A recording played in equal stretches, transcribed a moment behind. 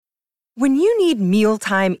When you need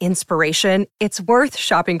mealtime inspiration, it's worth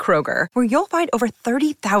shopping Kroger, where you'll find over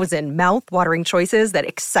 30,000 mouth-watering choices that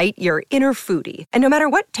excite your inner foodie. And no matter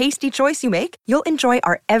what tasty choice you make, you'll enjoy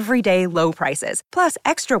our everyday low prices, plus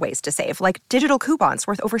extra ways to save, like digital coupons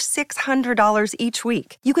worth over $600 each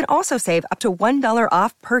week. You can also save up to $1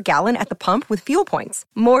 off per gallon at the pump with fuel points.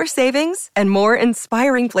 More savings and more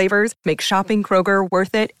inspiring flavors make shopping Kroger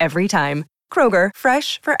worth it every time. Kroger,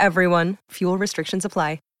 fresh for everyone. Fuel restrictions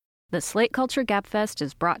apply. The Slate Culture Gabfest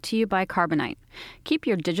is brought to you by Carbonite. Keep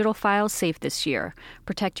your digital files safe this year.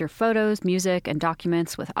 Protect your photos, music, and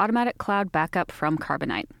documents with automatic cloud backup from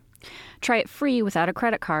Carbonite. Try it free without a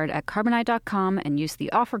credit card at Carbonite.com and use the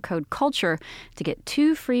offer code CULTURE to get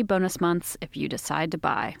 2 free bonus months if you decide to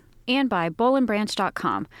buy. And by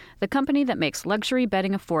BollandBranch.com, the company that makes luxury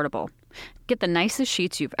bedding affordable. Get the nicest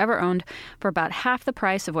sheets you've ever owned for about half the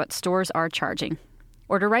price of what stores are charging.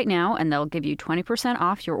 Order right now, and they'll give you 20%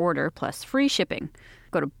 off your order plus free shipping.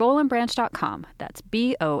 Go to BollandBranch.com, that's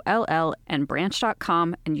BOLL, and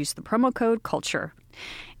branch.com, and use the promo code CULTURE.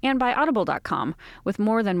 And by Audible.com, with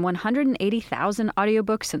more than 180,000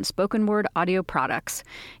 audiobooks and spoken word audio products.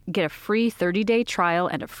 Get a free 30-day trial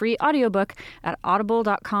and a free audiobook at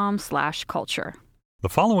audible.com/culture. The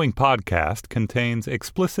following podcast contains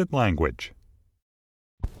explicit language.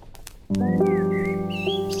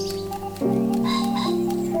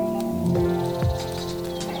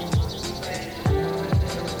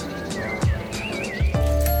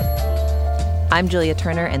 I'm Julia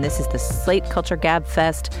Turner, and this is the Slate Culture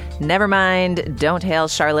Gabfest. Never mind, Don't Hail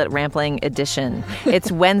Charlotte Rampling edition. It's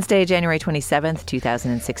Wednesday, January 27th,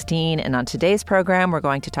 2016, and on today's program, we're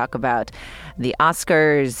going to talk about the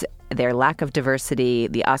Oscars, their lack of diversity,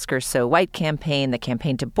 the Oscars So White campaign, the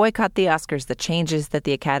campaign to boycott the Oscars, the changes that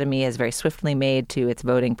the Academy has very swiftly made to its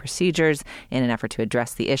voting procedures in an effort to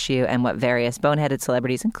address the issue, and what various boneheaded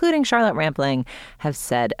celebrities, including Charlotte Rampling, have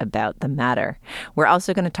said about the matter. We're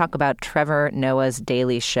also going to talk about Trevor Noah's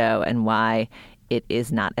Daily Show and why it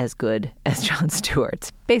is not as good as Jon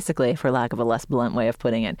Stewart's, basically, for lack of a less blunt way of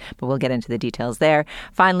putting it. But we'll get into the details there.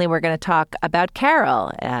 Finally, we're going to talk about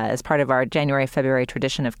Carol as part of our January-February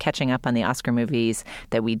tradition of catching up on the Oscar movies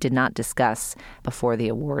that we did not discuss before the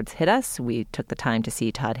awards hit us. We took the time to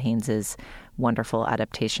see Todd Haynes' wonderful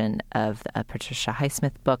adaptation of a Patricia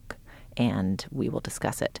Highsmith book, and we will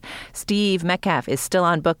discuss it. Steve Metcalf is still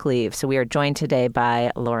on book leave, so we are joined today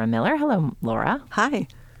by Laura Miller. Hello, Laura. Hi.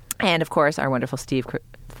 And, of course, our wonderful Steve Critic.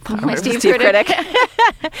 On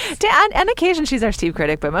occasion, she's our Steve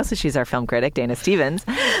Critic, but mostly she's our film critic, Dana Stevens.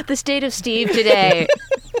 The state of Steve today.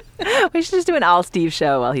 We should just do an all-Steve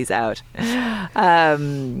show while he's out.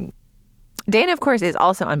 Dana, of course, is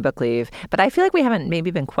also on book leave, but I feel like we haven't maybe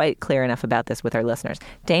been quite clear enough about this with our listeners.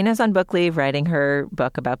 Dana's on book leave writing her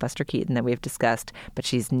book about Buster Keaton that we've discussed, but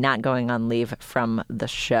she's not going on leave from the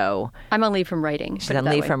show. I'm on leave from writing. She's on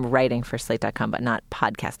leave from writing for Slate.com, but not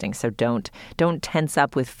podcasting. So don't tense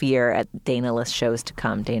up with fear at Dana-less shows to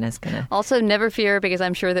come. Dana's going to... Also, never fear, because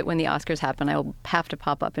I'm sure that when the Oscars happen, I will have to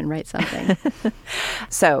pop up and write something.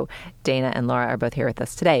 So Dana and Laura are both here with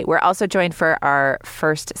us today. We're also joined for our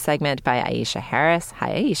first segment by Aisha Harris.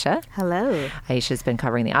 Hi, Aisha. Hello. Aisha's been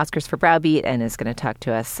covering the Oscars for Browbeat and is going to talk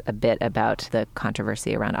to us a bit about the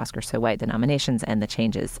controversy around Oscars So White, the nominations, and the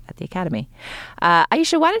changes at the Academy.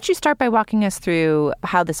 Aisha, why don't you start by walking us through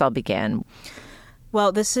how this all began?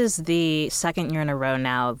 Well, this is the second year in a row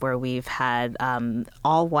now where we've had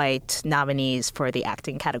all-white nominees for the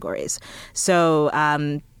acting categories. So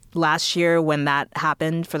last year, when that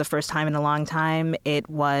happened for the first time in a long time, there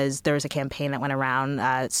was a campaign that went around.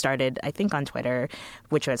 It started, I think, on Twitter,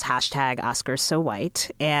 which was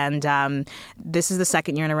 #OscarsSoWhite. And this is the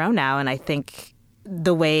second year in a row now. And I think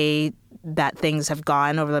the way that things have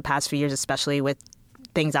gone over the past few years, especially with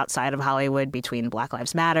things outside of Hollywood between Black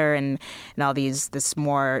Lives Matter and all this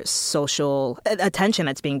more social attention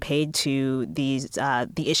that's being paid to the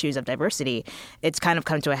issues of diversity, it's kind of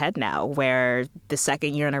come to a head now where the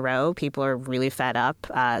second year in a row, people are really fed up.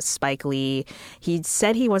 Spike Lee, he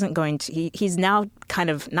said he wasn't going to, he's now kind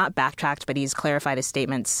of not backtracked, but he's clarified his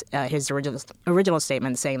statements, his original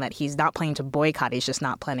statement saying that he's not planning to boycott, he's just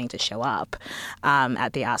not planning to show up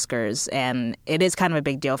at the Oscars. And it is kind of a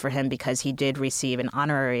big deal for him because he did receive an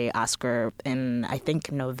honorary Oscar in, I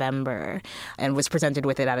think, November and was presented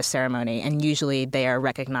with it at a ceremony. And usually they are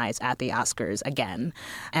recognized at the Oscars again.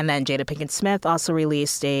 And then Jada Pinkett Smith also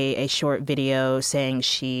released a short video saying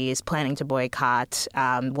she is planning to boycott.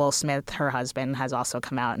 Will Smith, her husband, has also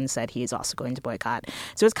come out and said he's also going to boycott.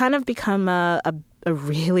 So it's kind of become a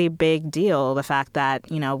really big deal, the fact that,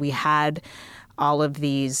 we had all of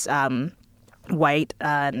these white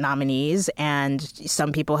nominees, and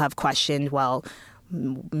some people have questioned, well,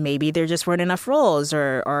 maybe there just weren't enough roles,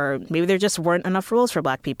 or maybe there just weren't enough roles for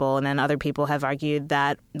Black people. And then other people have argued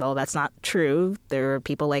that, well, that's not true. There are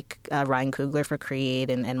people like Ryan Coogler for Creed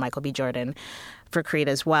and Michael B. Jordan for Creed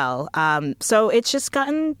as well. So it's just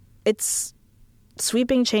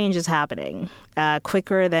sweeping change is happening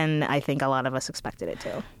quicker than I think a lot of us expected it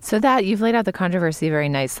to. So that you've laid out the controversy very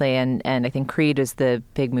nicely, and I think Creed was the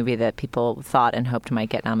big movie that people thought and hoped might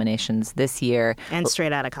get nominations this year. And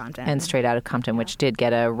Straight Outta Compton. Which did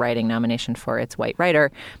get a writing nomination for its white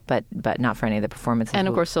writer, but not for any of the performances. And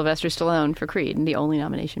of course Sylvester Stallone for Creed, and the only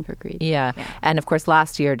nomination for Creed. Yeah. And of course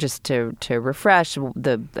last year, just to refresh,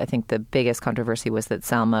 I think the biggest controversy was that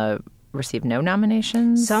Selma received no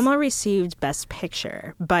nominations. Selma received Best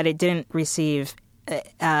Picture, but it didn't receive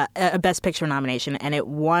a Best Picture nomination, and it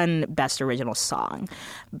won Best Original Song.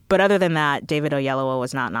 But other than that, David Oyelowo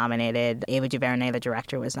was not nominated. Ava DuVernay, the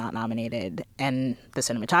director, was not nominated, and the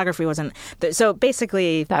cinematography wasn't. So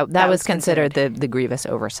basically, that was considered the grievous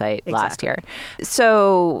oversight last year.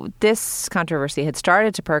 So this controversy had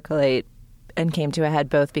started to percolate and came to a head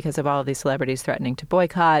both because of all of these celebrities threatening to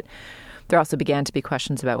boycott. There also began to be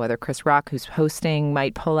questions about whether Chris Rock, who's hosting,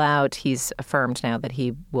 might pull out. He's affirmed now that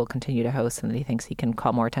he will continue to host and that he thinks he can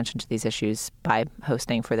call more attention to these issues by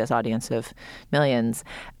hosting for this audience of millions.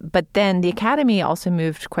 But then the Academy also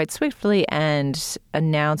moved quite swiftly and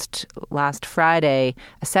announced last Friday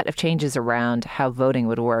a set of changes around how voting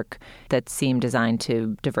would work that seemed designed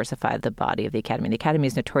to diversify the body of the Academy. The Academy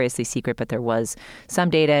is notoriously secret, but there was some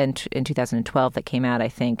data in 2012 that came out, I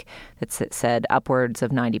think, that said upwards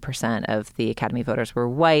of 90% of the Academy voters were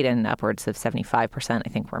white and upwards of 75%, I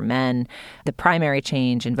think, were men. The primary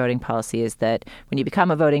change in voting policy is that when you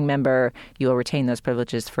become a voting member, you will retain those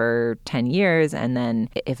privileges for 10 years. And then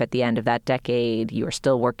if at the end of that decade you are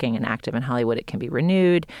still working and active in Hollywood, it can be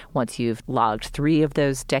renewed. Once you've logged 3 of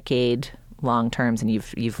those decade-long terms and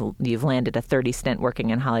you've landed a 30 stint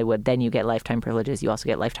working in Hollywood, then you get lifetime privileges. You also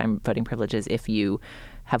get lifetime voting privileges if you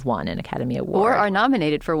have won an Academy Award. Or are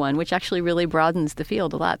nominated for one, which actually really broadens the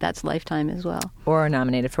field a lot. That's lifetime as well. Or are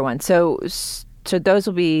nominated for one. So those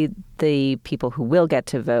will be the people who will get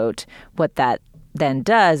to vote. What that then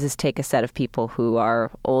does is take a set of people who are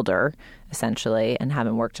older, essentially, and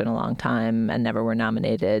haven't worked in a long time and never were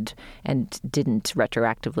nominated and didn't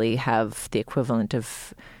retroactively have the equivalent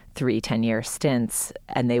of 3 10-year stints,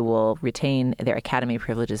 and they will retain their Academy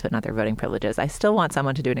privileges but not their voting privileges. I still want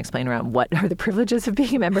someone to do an explain around what are the privileges of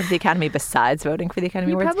being a member of the Academy besides voting for the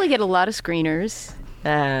Academy Awards. You probably get a lot of screeners,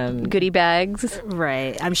 goodie bags.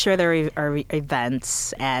 Right. I'm sure there are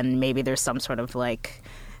events, and maybe there's some sort of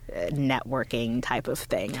networking type of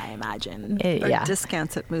thing, I imagine. Or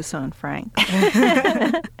discounts at Musso and Frank.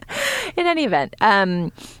 In any event,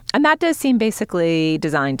 and that does seem basically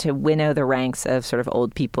designed to winnow the ranks of sort of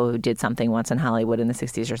old people who did something once in Hollywood in the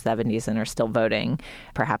 60s or 70s and are still voting,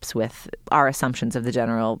 perhaps with our assumptions of the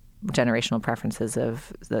generational preferences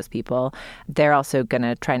of those people. They're also going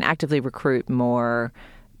to try and actively recruit more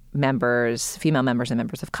members, female members and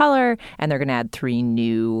members of color, and they're going to add 3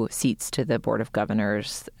 new seats to the Board of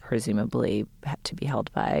Governors, presumably to be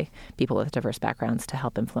held by people with diverse backgrounds to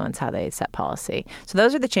help influence how they set policy. So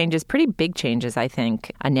those are the changes, pretty big changes, I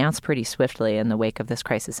think, announced pretty swiftly in the wake of this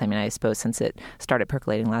crisis. I mean, I suppose since it started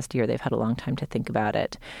percolating last year, they've had a long time to think about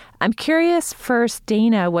it. I'm curious first,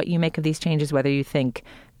 Dana, what you make of these changes, whether you think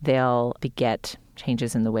they'll beget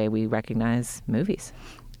changes in the way we recognize movies.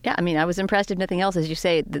 Yeah, I mean, I was impressed, if nothing else, as you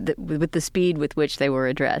say, with the speed with which they were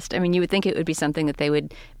addressed. I mean, you would think it would be something that they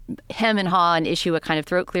would hem and haw and issue a kind of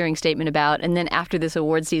throat-clearing statement about, and then after this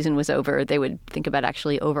award season was over, they would think about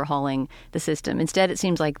actually overhauling the system. Instead, it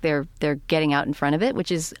seems like they're getting out in front of it,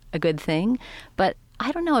 which is a good thing. But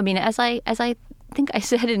I don't know. I mean, as I think I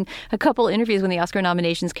said in a couple interviews when the Oscar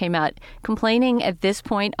nominations came out, complaining at this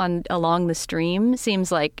point along the stream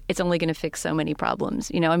seems like it's only going to fix so many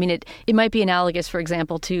problems. I mean, it might be analogous, for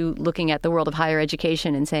example, to looking at the world of higher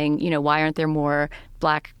education and saying, why aren't there more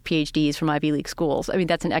Black PhDs from Ivy League schools? I mean,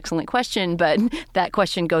 that's an excellent question, but that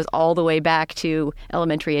question goes all the way back to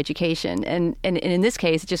elementary education. And in this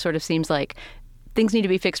case, it just sort of seems like things need to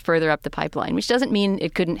be fixed further up the pipeline, which doesn't mean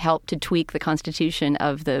it couldn't help to tweak the constitution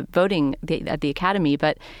of the voting at the Academy.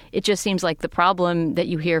 But it just seems like the problem that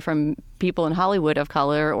you hear from people in Hollywood of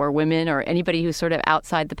color or women or anybody who's sort of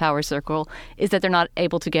outside the power circle is that they're not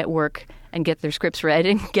able to get work and get their scripts read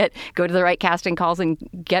and go to the right casting calls and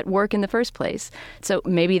get work in the first place. So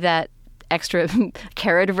maybe that extra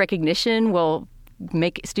carrot of recognition will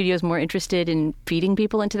make studios more interested in feeding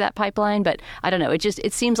people into that pipeline. But I don't know.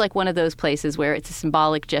 It seems like one of those places where it's a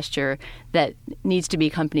symbolic gesture that needs to be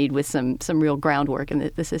accompanied with some real groundwork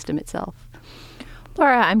in the system itself.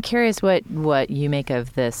 Laura, I'm curious what you make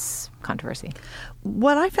of this controversy.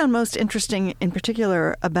 What I found most interesting in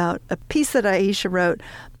particular about a piece that Aisha wrote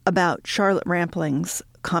about Charlotte Rampling's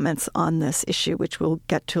comments on this issue, which we'll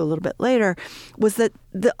get to a little bit later, was that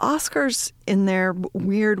the Oscars, in their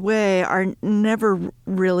weird way, are never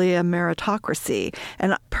really a meritocracy.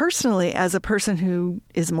 And personally, as a person who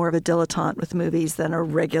is more of a dilettante with movies than a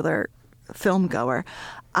regular film goer,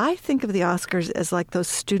 I think of the Oscars as like those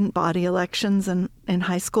student body elections in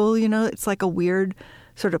high school. You know, it's like a weird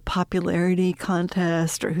sort of popularity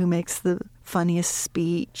contest, or who makes the funniest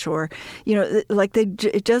speech, or, you know, like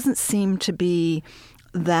it doesn't seem to be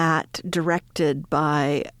that directed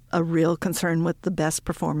by a real concern with the best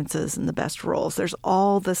performances and the best roles. There's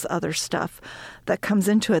all this other stuff that comes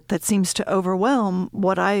into it that seems to overwhelm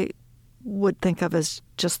what I would think of as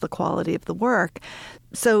just the quality of the work.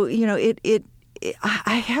 So, you know,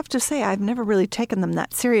 I have to say I've never really taken them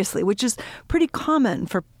that seriously, which is pretty common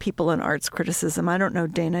for people in arts criticism. I don't know,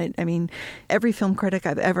 Dana. I mean, every film critic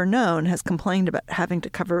I've ever known has complained about having to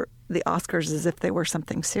cover the Oscars as if they were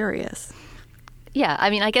something serious. Yeah, I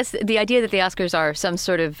mean, I guess the idea that the Oscars are some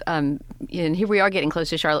sort of, and here we are getting close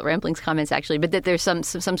to Charlotte Rampling's comments, actually, but that there's some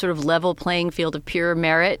sort of level playing field of pure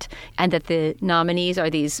merit, and that the nominees are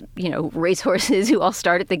these, you know, racehorses who all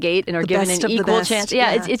start at the gate and are given an equal chance.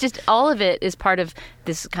 Yeah, it's just all of it is part of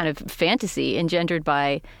this kind of fantasy engendered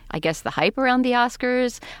by, I guess, the hype around the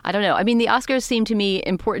Oscars. I don't know. I mean, the Oscars seem to me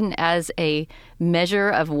important as a measure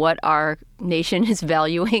of what our nation is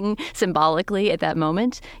valuing symbolically at that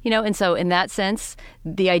moment, you know, and so in that sense,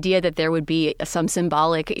 the idea that there would be some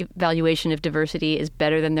symbolic evaluation of diversity is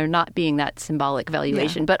better than there not being that symbolic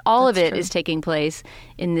valuation. But all of it is taking place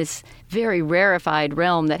in this very rarefied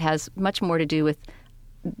realm that has much more to do with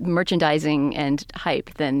merchandising and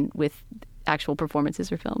hype than with actual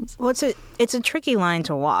performances or films. Well, it's a tricky line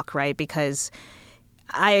to walk, right? Because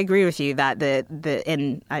I agree with you that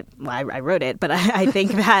I wrote it, but I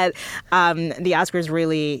think that the Oscars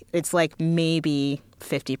really, it's like maybe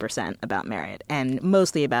 50% about merit and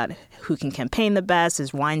mostly about who can campaign the best,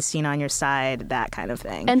 is Weinstein on your side, that kind of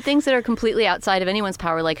thing. And things that are completely outside of anyone's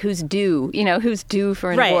power, like who's due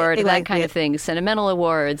for an award, that kind of thing, sentimental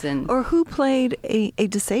awards. Or who played a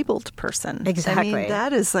disabled person. Exactly. I mean,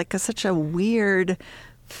 that is like such a weird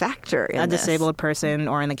factor in this. Disabled person,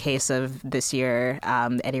 or in the case of this year,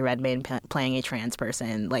 Eddie Redmayne playing a trans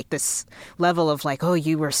person, like this level of like, oh,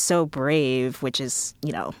 you were so brave, which is,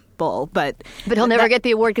 you know, bull. But he'll never get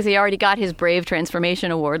the award because he already got his Brave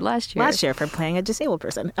Transformation Award last year for playing a disabled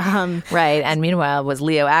person. Right. And meanwhile, was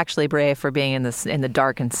Leo actually brave for being in the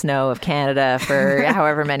dark and snow of Canada for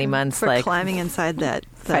however many months, for like climbing inside that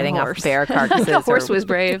fighting horse. off bear carcasses? The horse was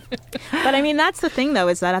brave. But I mean, that's the thing, though,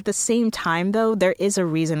 is that at the same time, though, there is a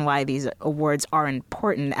reason why these awards are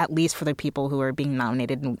important, at least for the people who are being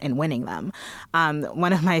nominated and winning them.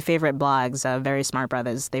 One of my favorite blogs, Very Smart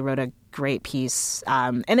Brothers, they wrote a great piece,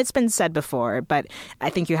 and it's been said before, but I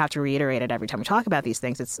think you have to reiterate it every time we talk about these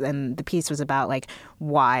things. And the piece was about like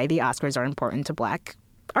why the Oscars are important to Black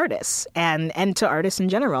artists and to artists in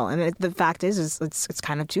general. And the fact is it's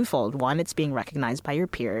kind of twofold. One, it's being recognized by your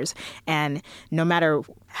peers, and no matter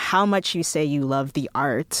how much you say you love the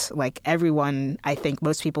art, like everyone, I think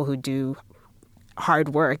most people who do hard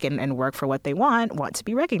work and work for what they want to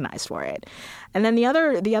be recognized for it. And then the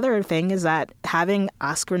other thing is that having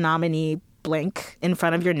Oscar nominee blank in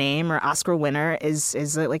front of your name, or Oscar winner,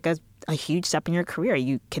 is like a huge step in your career.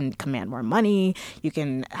 You can command more money. You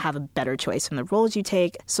can have a better choice in the roles you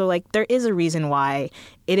take. So like there is a reason why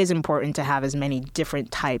it is important to have as many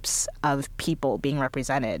different types of people being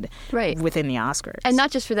represented within the Oscars. And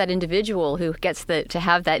not just for that individual who gets to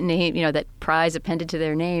have that name, you know, that prize appended to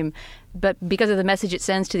their name, but because of the message it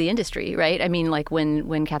sends to the industry, right? I mean, like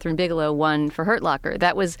when Catherine Bigelow won for Hurt Locker,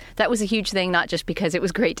 that was a huge thing, not just because it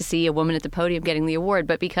was great to see a woman at the podium getting the award,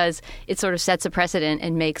 but because it sort of sets a precedent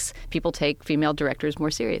and makes people take female directors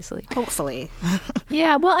more seriously. Hopefully.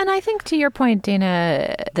 Yeah, well, and I think to your point,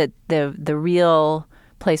 Dana, that the real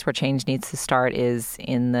place where change needs to start is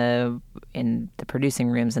in the producing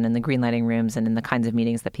rooms and in the greenlighting rooms and in the kinds of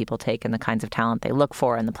meetings that people take and the kinds of talent they look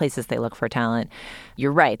for and the places they look for talent.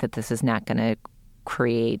 You're right that this is not going to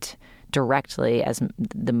create directly as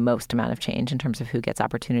the most amount of change in terms of who gets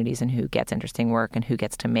opportunities and who gets interesting work and who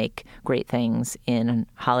gets to make great things in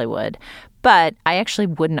Hollywood. But I actually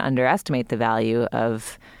wouldn't underestimate the value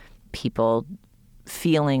of people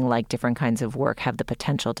feeling like different kinds of work have the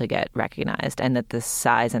potential to get recognized, and that the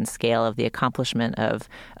size and scale of the accomplishment of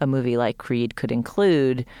a movie like Creed could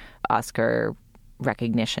include Oscar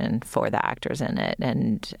recognition for the actors in it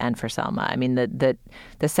and for Selma. I mean, the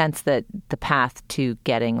sense that the path to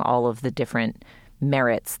getting all of the different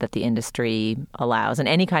merits that the industry allows, and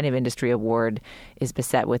any kind of industry award, is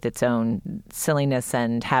beset with its own silliness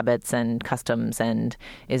and habits and customs and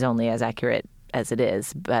is only as accurate as it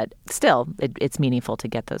is. But still, it's meaningful to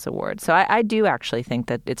get those awards. So I do actually think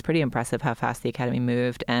that it's pretty impressive how fast the Academy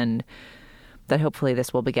moved, and that hopefully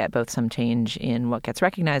this will beget both some change in what gets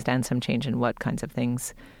recognized and some change in what kinds of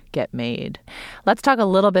things get made. Let's talk a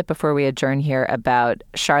little bit before we adjourn here about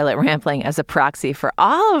Charlotte Rampling as a proxy for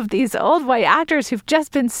all of these old white actors who've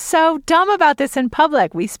just been so dumb about this in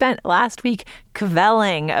public. We spent last week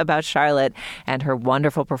kvelling about Charlotte and her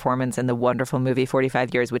wonderful performance in the wonderful movie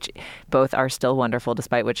 45 Years, which both are still wonderful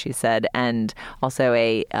despite what she said, and also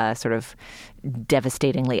a sort of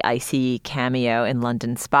devastatingly icy cameo in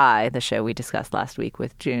London Spy, the show we discussed last week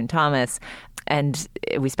with June Thomas. And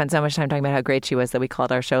we spent so much time talking about how great she was that we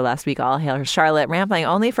called our show last week All Hail Charlotte Rampling,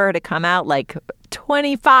 only for her to come out like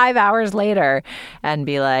 25 hours later and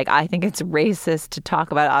be like, I think it's racist to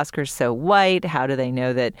talk about Oscars so white. How do they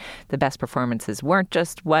know that the best performances weren't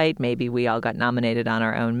just white? Maybe we all got nominated on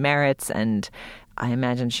our own merits. And I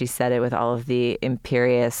imagine she said it with all of the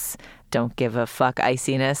imperious, don't give a fuck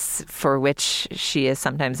iciness for which she is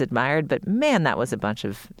sometimes admired. But man, that was a bunch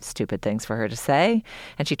of stupid things for her to say.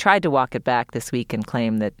 And she tried to walk it back this week and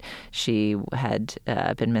claim that she had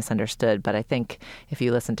been misunderstood. But I think if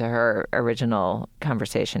you listen to her original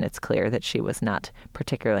conversation, it's clear that she was not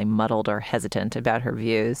particularly muddled or hesitant about her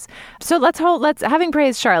views. So having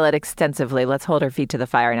praised Charlotte extensively, let's hold her feet to the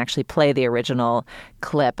fire and actually play the original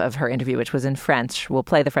clip of her interview, which was in French. We'll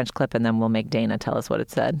play the French clip and then we'll make Dana tell us what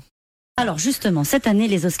it said. Alors justement, cette année,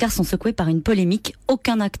 les Oscars sont secoués par une polémique.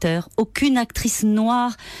 Aucun acteur, aucune actrice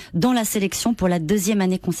noire dans la sélection pour la deuxième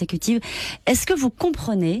année consécutive. Est-ce que vous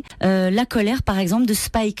comprenez la colère, par exemple, de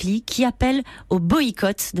Spike Lee qui appelle au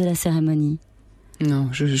boycott de la cérémonie? Non,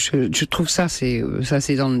 je trouve ça c'est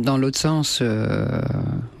dans l'autre sens,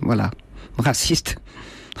 voilà, raciste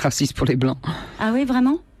pour les Blancs. Ah oui,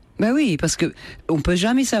 vraiment? Ben oui, parce que on peut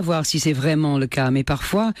jamais savoir si c'est vraiment le cas, mais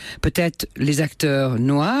parfois, peut-être les acteurs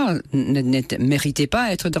noirs ne méritaient pas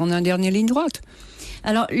d'être dans la dernière ligne droite.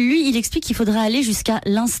 Alors lui, il explique qu'il faudrait aller jusqu'à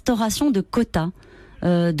l'instauration de quotas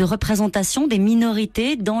de représentation des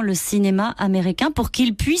minorités dans le cinéma américain pour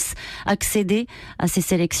qu'ils puissent accéder à ces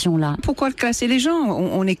sélections-là. Pourquoi classer les gens?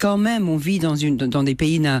 On est quand même, on vit dans des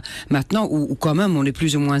pays maintenant où quand même on est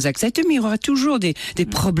plus ou moins accepté, mais il y aura toujours des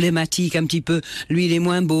problématiques un petit peu. Lui il est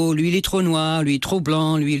moins beau, lui il est trop noir, lui il est trop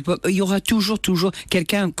blanc, il y aura toujours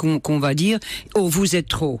quelqu'un qu'on va dire oh vous êtes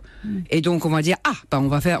trop. Et donc on va dire on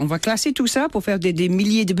va classer tout ça pour faire des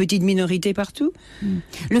milliers de petites minorités partout.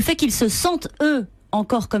 Le fait qu'ils se sentent eux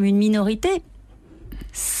encore comme une minorité,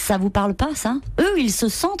 ça vous parle pas, ça? Eux, ils se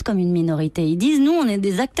sentent comme une minorité. Ils disent, nous, on est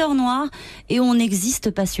des acteurs noirs et on n'existe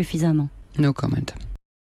pas suffisamment. No comment.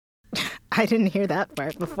 I didn't hear that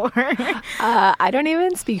part before. I don't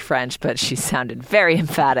even speak French, but she sounded very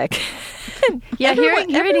emphatic. Yeah, hearing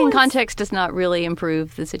it in context does not really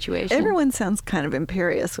improve the situation. Everyone sounds kind of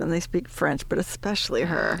imperious when they speak French, but especially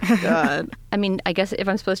her. God. I mean, I guess if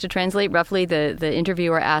I'm supposed to translate roughly, the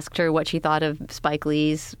interviewer asked her what she thought of Spike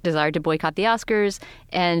Lee's desire to boycott the Oscars,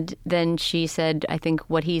 and then she said, I think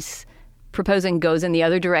what he's proposing goes in the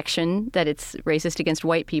other direction, that it's racist against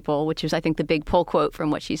white people, which is, I think, the big pull quote from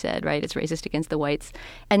what she said, right? It's racist against the whites.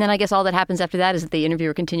 And then I guess all that happens after that is that the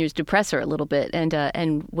interviewer continues to press her a little bit.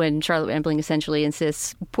 And when Charlotte Rampling essentially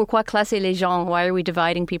insists, pourquoi classer les gens? Why are we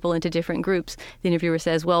dividing people into different groups? The interviewer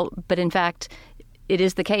says, well, but in fact, it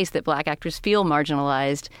is the case that black actors feel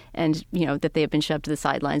marginalized and, that they have been shoved to the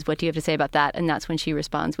sidelines. What do you have to say about that? And that's when she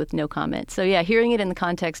responds with no comment. So, yeah, hearing it in the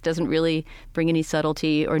context doesn't really bring any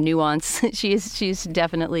subtlety or nuance. She's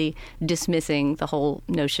definitely dismissing the whole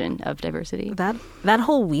notion of diversity. That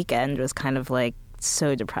whole weekend was kind of like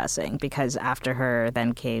so depressing because after her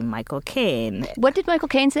then came Michael Caine. What did Michael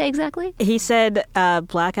Caine say exactly? He said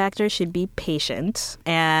black actors should be patient.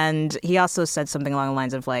 And he also said something along the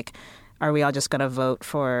lines of like, are we all just going to vote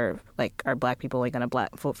for, like, are black people only going to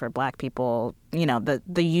vote for black people? The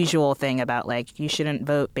usual thing about, like, you shouldn't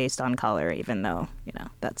vote based on color, even though,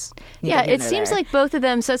 that's... Yeah, it seems like both of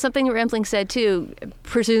them, so something that Rampling said, too,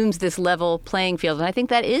 presumes this level playing field. And I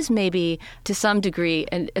think that is maybe, to some degree,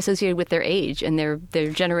 associated with their age and their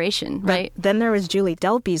generation, right? Then there was Julie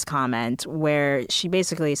Delpy's comment where she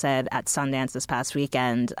basically said at Sundance this past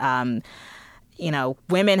weekend...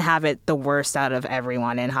 women have it the worst out of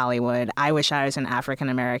everyone in Hollywood. I wish I was an African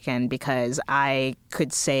American because I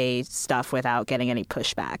could say stuff without getting any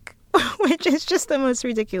pushback, which is just the most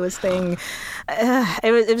ridiculous thing.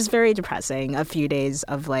 It was very depressing, a few days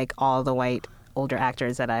of like all the white older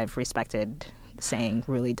actors that I've respected saying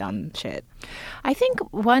really dumb shit. I think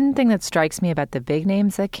one thing that strikes me about the big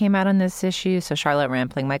names that came out on this issue, so Charlotte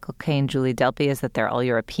Rampling, Michael Caine, Julie Delpy, is that they're all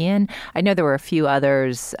European. I know there were a few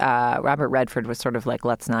others. Robert Redford was sort of like,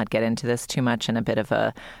 let's not get into this too much, and a bit of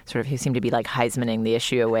a sort of, he seemed to be like Heismaning the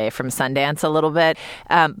issue away from Sundance a little bit.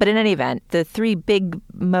 But in any event, the three big,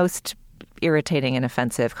 most irritating and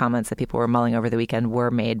offensive comments that people were mulling over the weekend were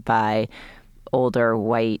made by older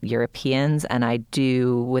white Europeans, and I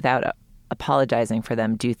do, without apologizing for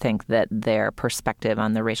them, do think that their perspective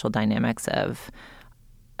on the racial dynamics of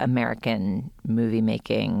American movie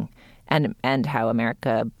making and how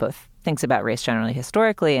America both thinks about race generally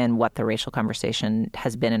historically and what the racial conversation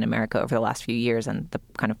has been in America over the last few years and the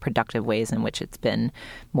kind of productive ways in which it's been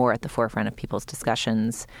more at the forefront of people's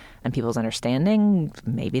discussions and people's understanding.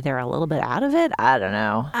 Maybe they're a little bit out of it. I don't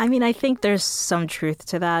know. I mean, I think there's some truth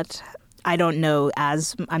to that. I don't know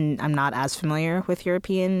I'm not as familiar with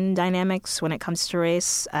European dynamics when it comes to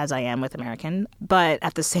race as I am with American. But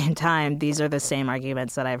at the same time, these are the same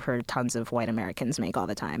arguments that I've heard tons of white Americans make all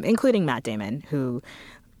the time, including Matt Damon, who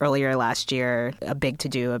earlier last year, a big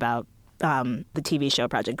to-do about the TV show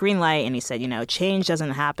Project Greenlight. And he said, change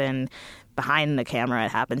doesn't happen behind the camera.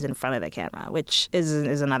 It happens in front of the camera, which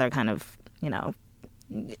is another kind of,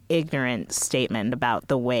 ignorant statement about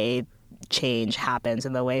the way change happens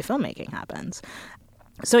and the way filmmaking happens.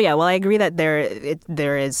 So yeah, well, I agree that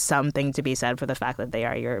there is something to be said for the fact that they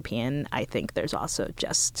are European. I think there's also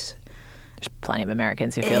just there's plenty of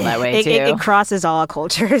Americans who feel that way too. It crosses all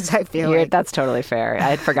cultures. I feel like that's totally fair. I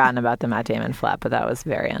had forgotten about the Matt Damon flap, but that was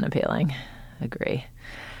very unappealing. Agree.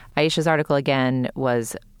 Aisha's article again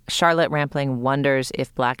was Charlotte Rampling wonders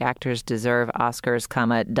if black actors deserve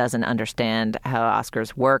Oscars, doesn't understand how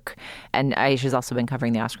Oscars work. And Aisha's also been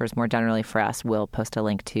covering the Oscars more generally for us. We'll post a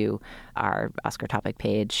link to our Oscar topic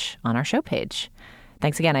page on our show page.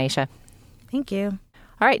 Thanks again, Aisha. Thank you.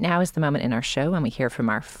 All right, now is the moment in our show when we hear from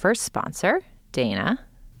our first sponsor, Dana.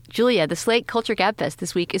 Julia, the Slate Culture Gabfest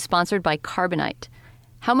this week is sponsored by Carbonite.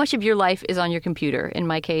 How much of your life is on your computer? In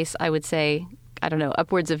my case, I would say, I don't know,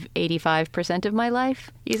 upwards of 85% of my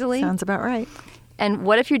life, easily. Sounds about right. And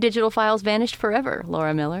what if your digital files vanished forever,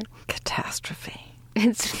 Laura Miller? Catastrophe.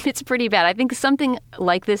 It's pretty bad. I think something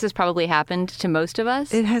like this has probably happened to most of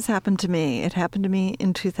us. It has happened to me. It happened to me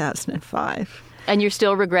in 2005. And you're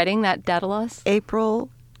still regretting that data loss? April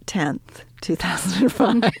 10th,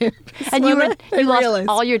 2005. And you lost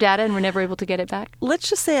all your data and were never able to get it back? Let's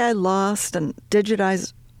just say I lost a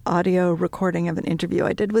digitized audio recording of an interview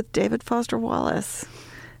I did with David Foster Wallace.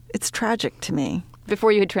 It's tragic to me.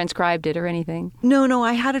 Before you had transcribed it or anything? No,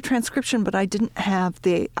 I had a transcription, but I didn't have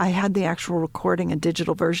I had the actual recording, a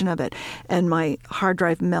digital version of it, and my hard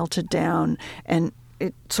drive melted down, and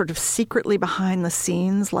it sort of secretly behind the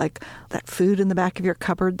scenes, like that food in the back of your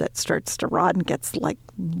cupboard that starts to rot and gets like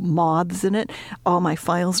moths in it, all my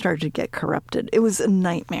files started to get corrupted. It was a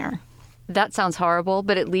nightmare. That sounds horrible,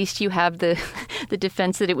 but at least you have the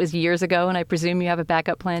defense that it was years ago, and I presume you have a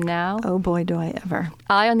backup plan now. Oh, boy, do I ever.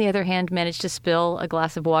 I, on the other hand, managed to spill a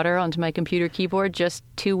glass of water onto my computer keyboard just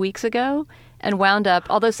 2 weeks ago and wound up,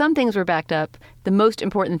 although some things were backed up, the most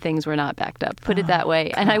important things were not backed up, put it that way.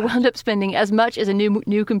 God. And I wound up spending as much as a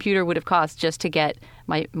new computer would have cost just to get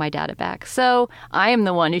my data back. So I am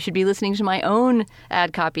the one who should be listening to my own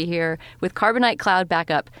ad copy here. With Carbonite Cloud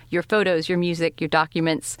Backup, your photos, your music, your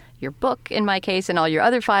documents, your book, in my case, and all your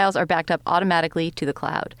other files are backed up automatically to the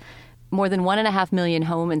cloud. More than 1.5 million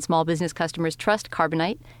home and small business customers trust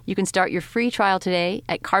Carbonite. You can start your free trial today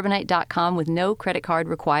at Carbonite.com with no credit card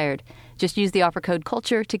required. Just use the offer code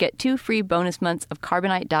CULTURE to get 2 free bonus months of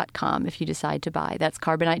Carbonite.com if you decide to buy. That's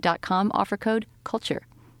Carbonite.com, offer code CULTURE.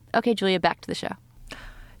 Okay, Julia, back to the show.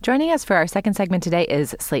 Joining us for our second segment today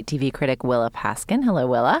is Slate TV critic Willa Paskin. Hello,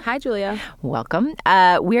 Willa. Hi, Julia. Welcome.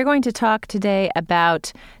 We're going to talk today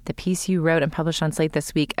about the piece you wrote and published on Slate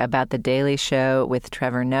this week about The Daily Show with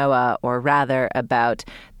Trevor Noah, or rather about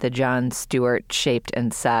the Jon Stewart-shaped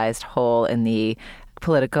and sized hole in the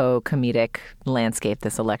politico-comedic landscape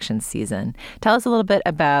this election season. Tell us a little bit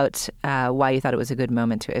about why you thought it was a good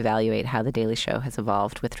moment to evaluate how The Daily Show has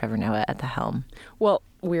evolved with Trevor Noah at the helm. Well,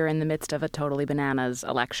 we're in the midst of a totally bananas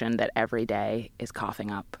election that every day is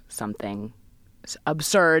coughing up something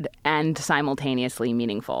absurd and simultaneously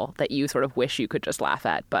meaningful that you sort of wish you could just laugh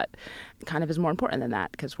at, but kind of is more important than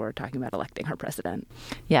that because we're talking about electing our president.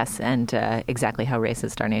 Yes, and exactly how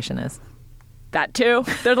racist our nation is. That too.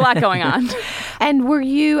 There's a lot going on. And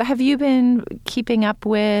have you been keeping up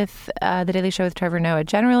with The Daily Show with Trevor Noah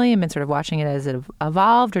generally and been sort of watching it as it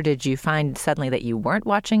evolved, or did you find suddenly that you weren't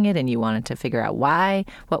watching it and you wanted to figure out why?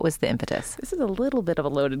 What was the impetus? This is a little bit of a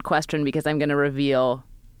loaded question because I'm going to reveal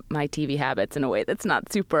my TV habits in a way that's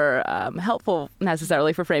not super helpful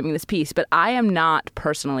necessarily for framing this piece. But I am not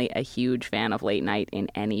personally a huge fan of late night in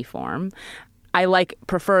any form. I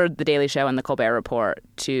preferred The Daily Show and The Colbert Report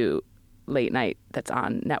to late night that's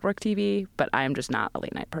on network TV, but I am just not a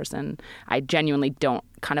late night person. I genuinely don't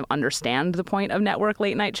kind of understand the point of network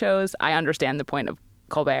late night shows. I understand the point of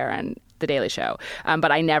Colbert and The Daily Show,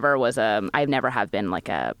 but I never have been like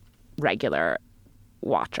a regular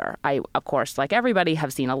watcher. I, of course, like everybody,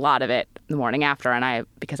 have seen a lot of it the morning after, and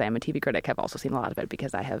because I am a TV critic, have also seen a lot of it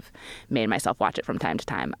because I have made myself watch it from time to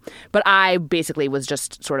time. But I basically was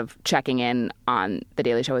just sort of checking in on The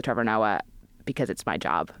Daily Show with Trevor Noah because it's my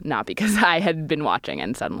job, not because I had been watching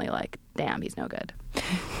and suddenly damn, he's no good.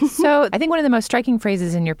 So I think one of the most striking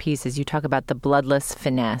phrases in your piece is you talk about the bloodless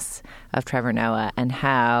finesse of Trevor Noah and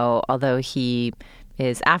how, although he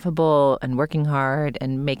is affable and working hard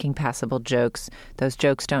and making passable jokes, those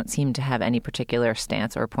jokes don't seem to have any particular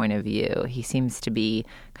stance or point of view. He seems to be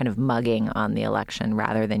kind of mugging on the election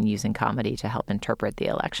rather than using comedy to help interpret the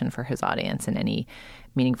election for his audience in any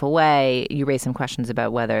meaningful way. You raised some questions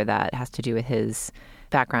about whether that has to do with his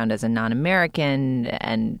background as a non-American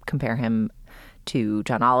and compare him to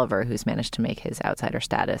John Oliver, who's managed to make his outsider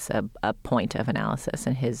status a point of analysis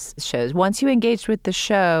in his shows. Once you engaged with the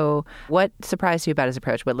show, what surprised you about his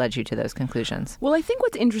approach? What led you to those conclusions? Well, I think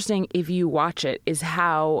what's interesting if you watch it is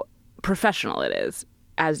how professional it is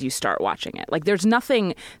as you start watching it. There's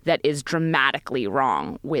nothing that is dramatically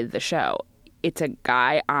wrong with the show. It's a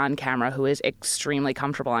guy on camera who is extremely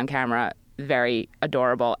comfortable on camera, very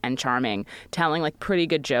adorable and charming, telling pretty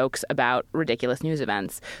good jokes about ridiculous news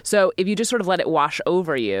events. So if you just sort of let it wash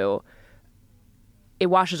over you, it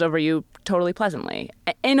washes over you totally pleasantly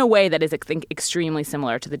in a way that is, I think, extremely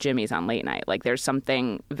similar to the Jimmys on late night. There's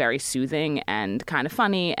something very soothing and kind of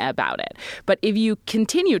funny about it. But if you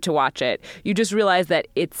continue to watch it, you just realize that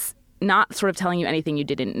it's not sort of telling you anything you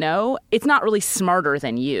didn't know. It's not really smarter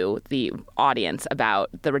than you, the audience, about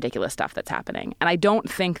the ridiculous stuff that's happening. And I don't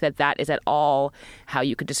think that that is at all how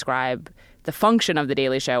you could describe the function of The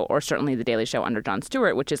Daily Show, or certainly The Daily Show under Jon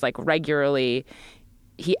Stewart, which is regularly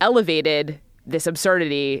he elevated this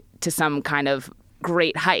absurdity to some kind of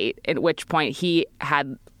great height, at which point he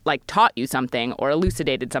had taught you something or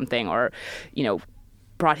elucidated something or,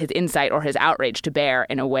 brought his insight or his outrage to bear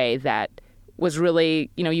in a way that was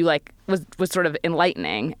really, was sort of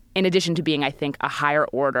enlightening, in addition to being, I think, a higher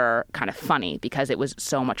order kind of funny because it was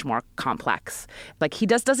so much more complex. He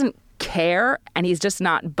just doesn't care, and he's just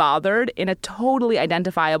not bothered in a totally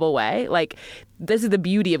identifiable way. This is the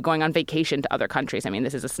beauty of going on vacation to other countries. I mean,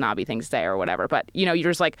 this is a snobby thing to say or whatever, but, you're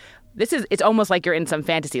just it's almost like you're in some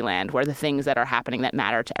fantasy land where the things that are happening that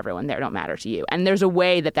matter to everyone there don't matter to you. And there's a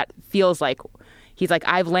way that feels like he's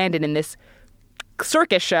I've landed in this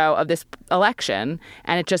circus show of this election,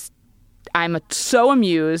 and I'm so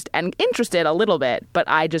amused and interested a little bit, but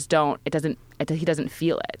I just don't. He doesn't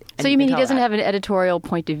feel it. So you mean he doesn't have an editorial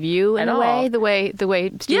point of view in a way, the way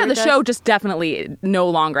Stewart Yeah, the does? show just definitely no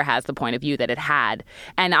longer has the point of view that it had,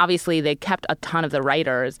 and obviously they kept a ton of the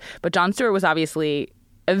writers, but Jon Stewart was obviously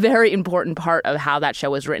a very important part of how that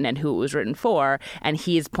show was written and who it was written for, and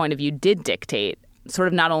his point of view did dictate sort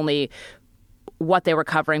of not only what they were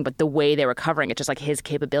covering, but the way they were covering it, just his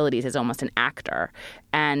capabilities as almost an actor.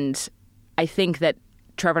 And I think that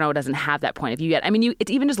Trevor Noah doesn't have that point of view yet. I mean,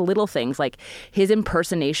 it's even just little things like his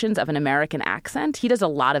impersonations of an American accent. He does a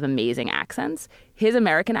lot of amazing accents. His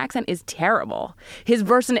American accent is terrible. His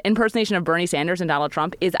impersonation of Bernie Sanders and Donald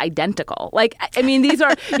Trump is identical. These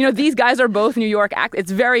are, these guys are both New York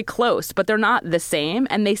It's very close, but they're not the same,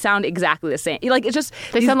 and they sound exactly the same. It's just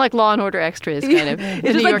they sound like Law and Order extras, kind of.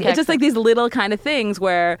 It's just these little kind of things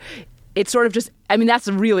where it's sort of just, that's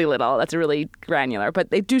really little. That's really granular.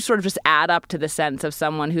 But they do sort of just add up to the sense of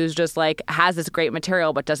someone who's just has this great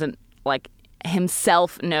material but doesn't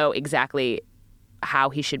himself know exactly how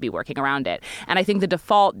he should be working around it. And I think the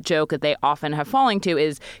default joke that they often have falling to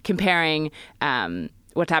is comparing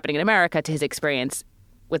what's happening in America to his experience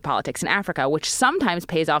with politics in Africa, which sometimes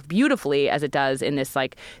pays off beautifully, as it does in this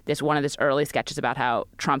one of this early sketches about how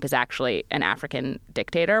Trump is actually an African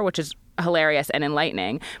dictator, which is hilarious and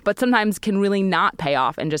enlightening, but sometimes can really not pay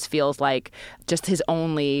off and just feels like just his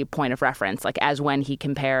only point of reference, like as when he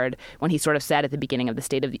sort of said at the beginning of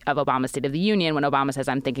Obama's State of the Union, when Obama says,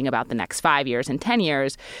 I'm thinking about the next 5 years and 10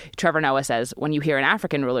 years, Trevor Noah says, when you hear an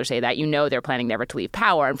African ruler say that, you know they're planning never to leave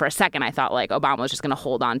power. And for a second, I thought like Obama was just going to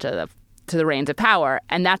hold on to the reins of power.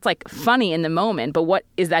 And that's like funny in the moment. But what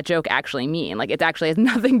is that joke actually mean? Like it actually has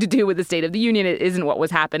nothing to do with the State of the Union. It isn't what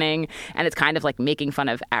was happening. And it's kind of like making fun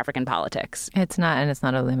of African politics. It's not, and it's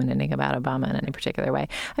not illuminating about Obama in any particular way.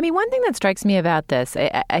 I mean, one thing that strikes me about this,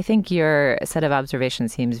 I think your set of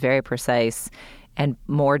observations seems very precise and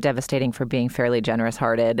more devastating for being fairly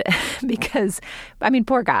generous-hearted because, I mean,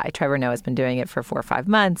 poor guy. Trevor Noah's been doing it for 4 or 5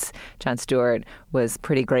 months. Jon Stewart was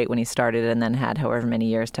pretty great when he started and then had however many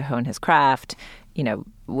years to hone his craft. You know,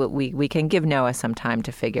 we can give Noah some time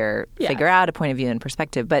to figure out a point of view and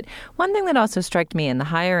perspective. But one thing that also struck me in the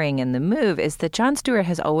hiring and the move is that Jon Stewart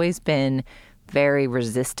has always been very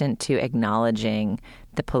resistant to acknowledging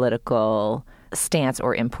the political stance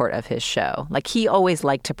or import of his show. Like he always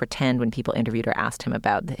liked to pretend when people interviewed or asked him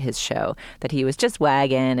about his show that he was just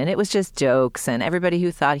wagging and it was just jokes and everybody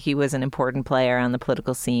who thought he was an important player on the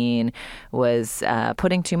political scene was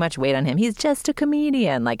putting too much weight on him. He's just a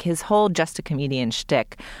comedian. Like his whole just a comedian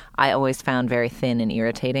shtick I always found very thin and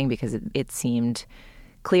irritating because it seemed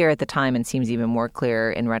clear at the time and seems even more clear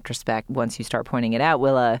in retrospect once you start pointing it out,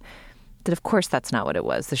 Willa, that of course that's not what it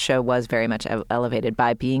was. The show was very much elevated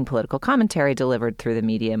by being political commentary delivered through the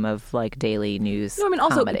medium of like daily news. No, I mean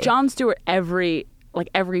also Jon Stewart every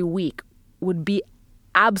week would be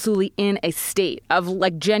absolutely in a state of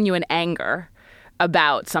like genuine anger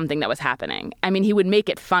about something that was happening. I mean, he would make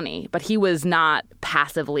it funny, but he was not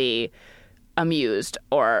passively amused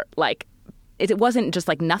or like it wasn't just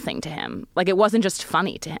like nothing to him. Like it wasn't just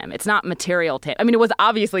funny to him. It's not material to him. I mean, it was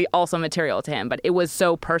obviously also material to him, but it was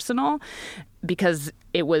so personal because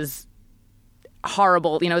it was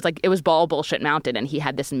horrible. You know, it's like it was all bullshit mounted and he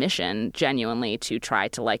had this mission genuinely to try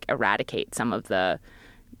to like eradicate some of the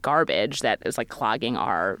garbage that is like clogging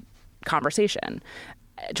our conversation.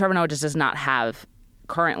 Trevor Noah just does not have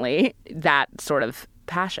currently that sort of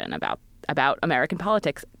passion about American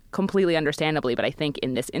politics. Completely understandably, but I think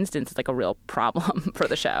in this instance, it's like a real problem for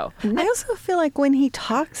the show. I also feel like when he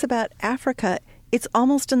talks about Africa, it's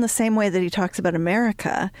almost in the same way that he talks about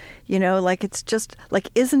America. You know, like it's just like,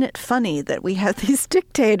 isn't it funny that we have these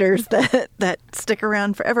dictators that stick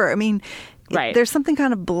around forever? I mean, right. There's something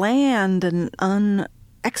kind of bland and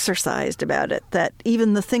unexercised about it, that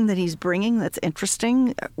even the thing that he's bringing that's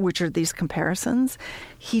interesting, which are these comparisons,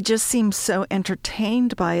 he just seems so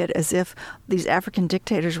entertained by it as if these African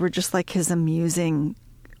dictators were just like his amusing,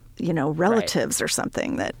 you know, relatives or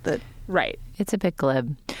something that Right. It's a bit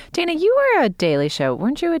glib. Dana, you were a Daily Show.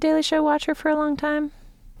 Weren't you a Daily Show watcher for a long time?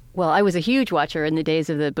 Well, I was a huge watcher in the days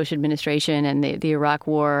of the Bush administration and the Iraq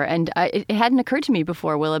War. And it hadn't occurred to me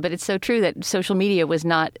before, Willa, but it's so true that social media was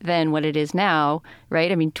not then what it is now,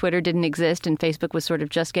 right? I mean, Twitter didn't exist and Facebook was sort of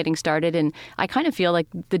just getting started. And I kind of feel like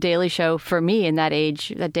the Daily Show for me in that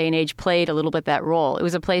day and age, played a little bit that role. It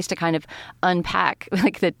was a place to kind of unpack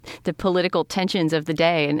like the political tensions of the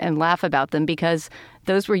day and laugh about them, because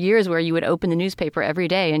those were years where you would open the newspaper every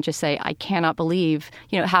day and just say, I cannot believe,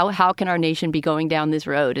 you know, how can our nation be going down this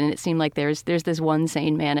road? And it seemed like there's this one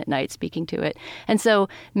sane man at night speaking to it. And so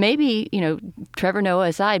maybe, you know, Trevor Noah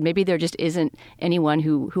aside, maybe there just isn't anyone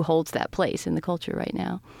who holds that place in the culture right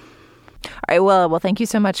now. All right. Well, thank you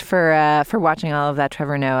so much for watching all of that,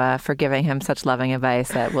 Trevor Noah, for giving him such loving advice.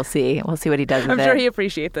 That we'll see what he does with it. I'm sure he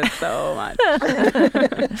appreciates it so much.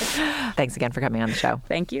 Thanks again for coming on the show.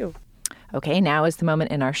 Thank you. Okay, now is the moment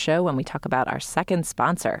in our show when we talk about our second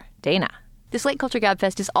sponsor, Dana. The Slate Culture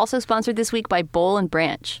Gabfest is also sponsored this week by Boll &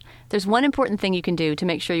 Branch. There's one important thing you can do to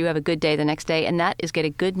make sure you have a good day the next day, and that is get a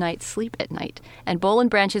good night's sleep at night. And Boll &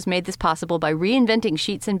 Branch has made this possible by reinventing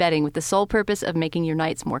sheets and bedding with the sole purpose of making your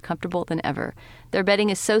nights more comfortable than ever. Their bedding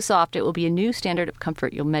is so soft it will be a new standard of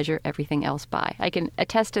comfort you'll measure everything else by. I can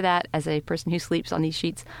attest to that as a person who sleeps on these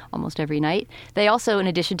sheets almost every night. They also, in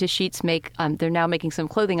addition to sheets, they're now making some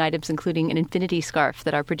clothing items, including an infinity scarf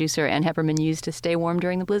that our producer Ann Hepperman used to stay warm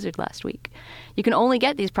during the blizzard last week. You can only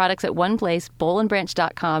get these products at one place,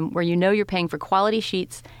 bollandbranch.com, where you know you're paying for quality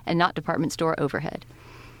sheets and not department store overhead.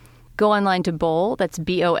 Go online to Boll, that's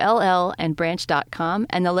Boll, and branch.com,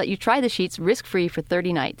 and they'll let you try the sheets risk-free for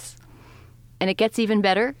 30 nights. And it gets even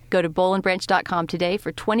better. Go to bollandbranch.com today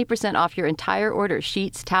for 20% off your entire order.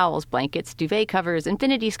 Sheets, towels, blankets, duvet covers,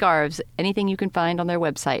 infinity scarves, anything you can find on their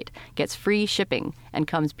website. Gets free shipping and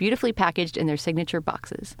comes beautifully packaged in their signature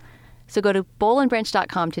boxes. So go to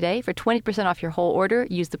bollandbranch.com today for 20% off your whole order.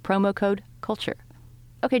 Use the promo code CULTURE.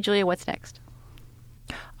 Okay, Julia, what's next?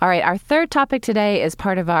 All right, our third topic today is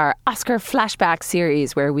part of our Oscar Flashback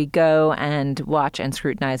series, where we go and watch and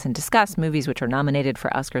scrutinize and discuss movies which are nominated for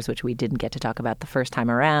Oscars, which we didn't get to talk about the first time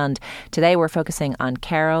around. Today, we're focusing on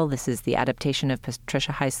Carol. This is the adaptation of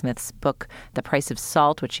Patricia Highsmith's book, The Price of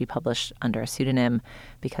Salt, which she published under a pseudonym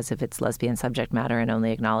because of its lesbian subject matter and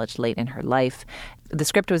only acknowledged late in her life. The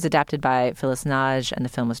script was adapted by Phyllis Nage, and the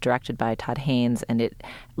film was directed by Todd Haynes, and it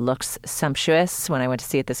looks sumptuous. When I went to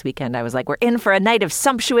see it this weekend, I was like, we're in for a night of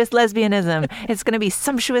sumptuous lesbianism. It's going to be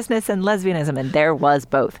sumptuousness and lesbianism, and there was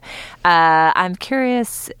both. I'm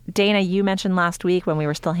curious, Dana, you mentioned last week when we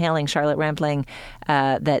were still hailing Charlotte Rampling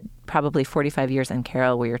that probably 45 Years and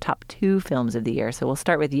Carol were your top 2 films of the year. So we'll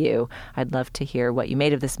start with you. I'd love to hear what you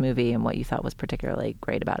made of this movie and what you thought was particularly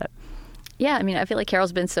great about it. Yeah, I mean, I feel like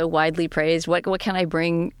Carol's been so widely praised. What can I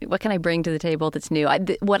bring? What can I bring to the table that's new?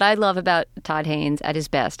 What I love about Todd Haynes at his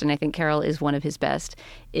best, and I think Carol is one of his best,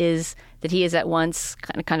 is that he is at once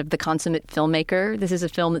kind of the consummate filmmaker. This is a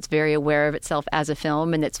film that's very aware of itself as a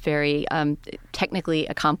film, and that's very technically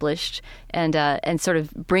accomplished, and sort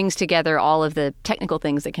of brings together all of the technical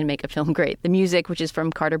things that can make a film great. The music, which is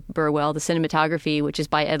from Carter Burwell, the cinematography, which is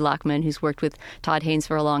by Ed Lachman, who's worked with Todd Haynes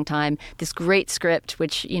for a long time. This great script,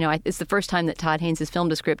 which, you know, it's the first time that Todd Haynes has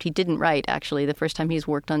filmed a script he didn't write, actually, the first time he's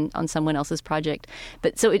worked on someone else's project.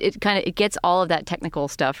 But so it gets all of that technical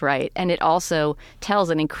stuff right, and it also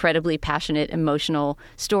tells an incredibly passionate, emotional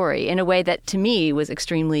story in a way that, to me, was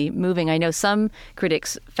extremely moving. I know some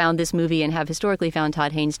critics found this movie and have historically found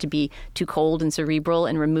Todd Haynes to be too cold and cerebral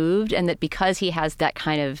and removed, and that because he has that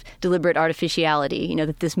kind of deliberate artificiality, you know,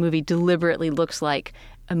 that this movie deliberately looks like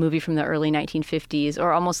a movie from the early 1950s,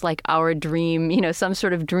 or almost like our dream, you know, some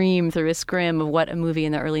sort of dream through a scrim of what a movie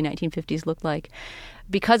in the early 1950s looked like.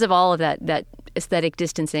 Because of all of that aesthetic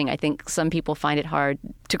distancing, I think some people find it hard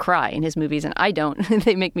to cry in his movies, and I don't.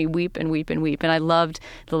 They make me weep and weep and weep. And I loved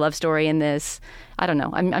the love story in this. I don't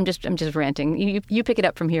know. I'm just ranting. You pick it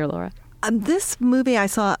up from here, Laura. This movie I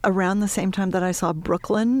saw around the same time that I saw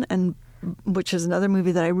Brooklyn, and which is another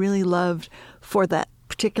movie that I really loved for that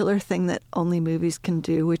particular thing that only movies can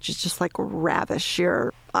do, which is just like ravish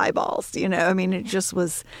your eyeballs. You know, I mean, it just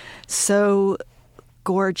was so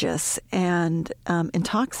gorgeous and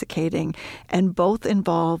intoxicating, and both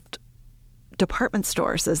involved department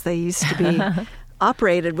stores as they used to be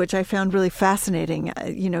operated, which I found really fascinating.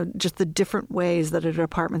 You know, just the different ways that a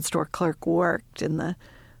department store clerk worked in the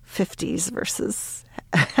 50s versus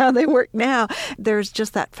how they work now. There's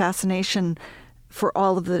just that fascination for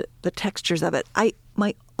all of the textures of it.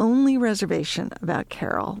 My only reservation about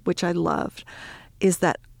Carol, which I loved, is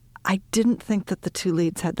that I didn't think that the two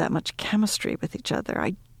leads had that much chemistry with each other.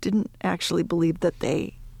 I didn't actually believe that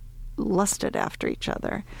they lusted after each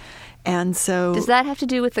other. And so... Does that have to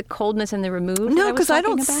do with the coldness and the remove? No, because I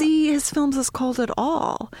don't see his films as cold at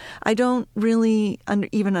all. I don't really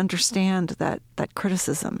even understand that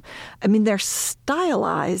criticism. I mean, they're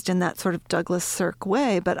stylized in that sort of Douglas Sirk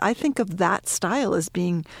way, but I think of that style as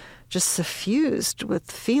being just suffused with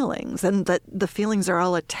feelings, and that the feelings are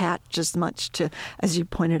all attached as much to, as you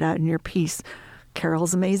pointed out in your piece,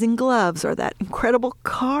 Carol's amazing gloves or that incredible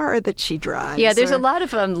car that she drives. Yeah, there's a lot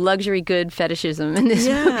of luxury good fetishism in this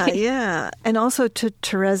movie. Yeah. And also to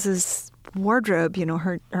Therese's wardrobe, you know,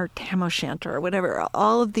 her tam o' shanter or whatever.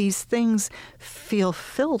 All of these things feel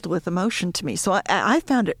filled with emotion to me. So I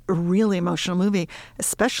found it a really emotional movie,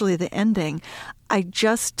 especially the ending. I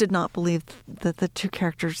just did not believe that the two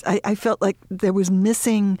characters, I felt like there was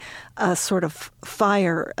missing a sort of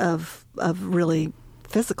fire of really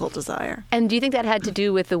physical desire. And do you think that had to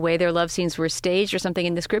do with the way their love scenes were staged or something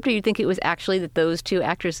in the script, or do you think it was actually that those two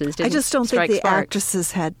actresses didn't I just don't think the sparks?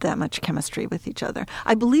 actresses had that much chemistry with each other.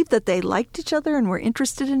 I believe that they liked each other and were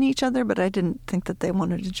interested in each other, but I didn't think that they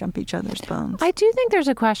wanted to jump each other's bones. I do think there's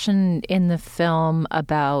a question in the film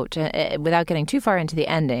about, without getting too far into the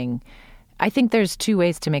ending, I think there's two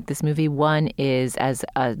ways to make this movie. One is as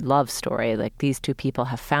a love story, like these two people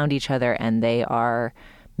have found each other and they are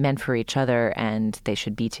meant for each other and they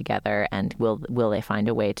should be together, and will they find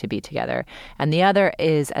a way to be together? And the other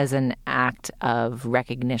is as an act of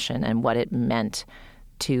recognition and what it meant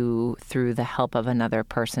to, through the help of another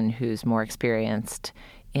person who's more experienced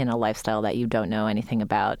in a lifestyle that you don't know anything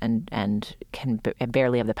about and can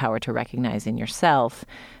barely have the power to recognize in yourself,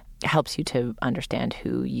 helps you to understand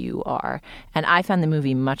who you are. And I found the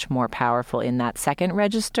movie much more powerful in that second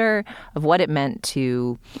register of what it meant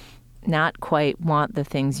to not quite want the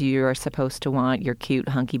things you're supposed to want, your cute,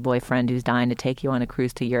 hunky boyfriend who's dying to take you on a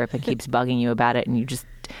cruise to Europe and keeps bugging you about it, and you just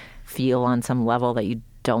feel on some level that you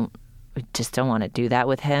don't just don't want to do that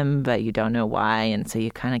with him, but you don't know why. And so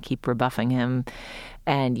you kind of keep rebuffing him.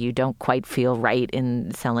 And you don't quite feel right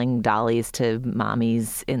in selling dollies to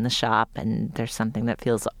mommies in the shop. And there's something that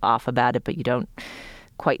feels off about it, but you don't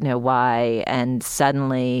quite know why. And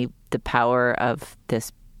suddenly the power of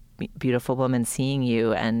this beautiful woman seeing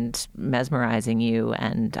you and mesmerizing you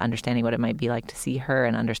and understanding what it might be like to see her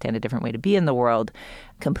and understand a different way to be in the world,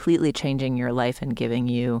 completely changing your life and giving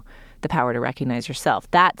you the power to recognize yourself.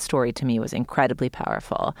 That story to me was incredibly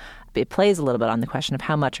powerful. It plays a little bit on the question of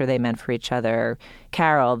how much are they meant for each other.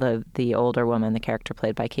 Carol, the older woman, the character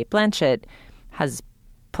played by Cate Blanchett, has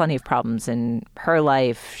plenty of problems in her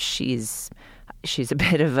life. She's a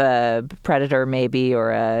bit of a predator, maybe,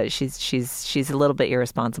 or she's a little bit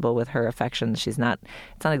irresponsible with her affections. It's not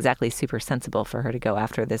exactly super sensible for her to go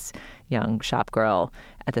after this young shop girl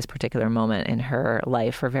at this particular moment in her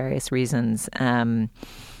life for various reasons.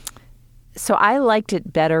 So I liked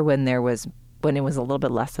it better when it was a little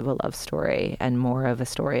bit less of a love story and more of a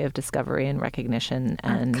story of discovery and recognition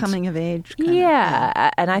and coming of age.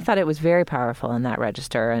 And I thought it was very powerful in that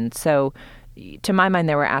register. And so, to my mind,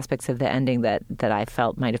 there were aspects of the ending that I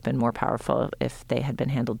felt might have been more powerful if they had been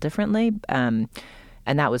handled differently. And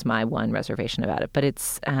that was my one reservation about it. But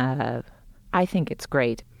I think it's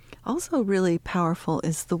great. Also really powerful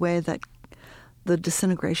is the way that the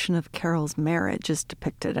disintegration of Carol's marriage is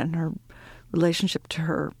depicted and her relationship to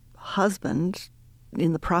her husband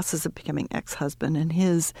in the process of becoming ex-husband and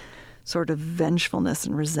his sort of vengefulness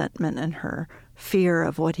and resentment and her fear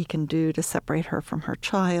of what he can do to separate her from her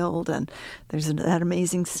child. And there's that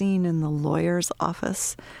amazing scene in the lawyer's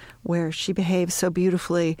office where she behaves so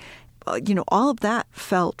beautifully. All of that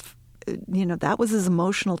felt, that was as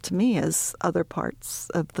emotional to me as other parts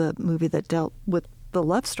of the movie that dealt with the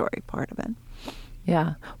love story part of it.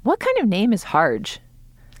 Yeah. What kind of name is Harge?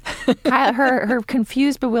 her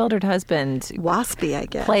confused, bewildered husband, Waspy, I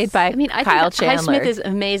guess, played by Kyle Chandler. Highsmith Smith is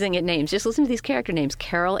amazing at names. Just listen to these character names: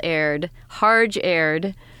 Carol Aird, Harge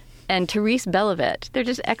Aird, and Therese Belivet. They're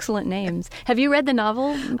just excellent names. Have you read the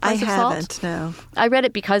novel? I haven't, no. I read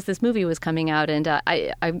it because this movie was coming out, and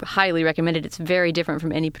I highly recommend it. It's very different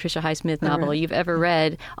from any Patricia Highsmith novel you've ever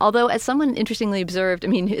read. Although, as someone interestingly observed,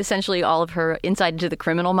 essentially all of her insight into the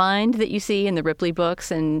criminal mind that you see in the Ripley books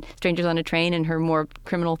and Strangers on a Train and her more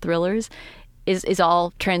criminal thrillers is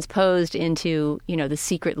all transposed into, the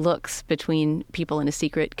secret looks between people in a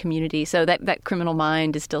secret community. So that criminal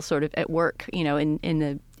mind is still sort of at work,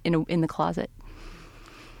 in the closet.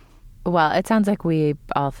 Well, it sounds like we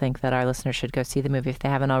all think that our listeners should go see the movie if they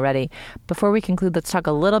haven't already. Before we conclude, let's talk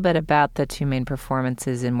a little bit about the two main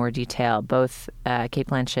performances in more detail. Both Cate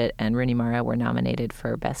Blanchett and Rooney Mara were nominated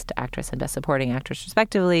for Best Actress and Best Supporting Actress,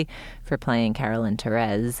 respectively, for playing Carol and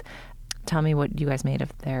Therese. Tell me what you guys made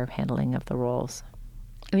of their handling of the roles.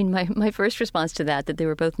 My first response to that they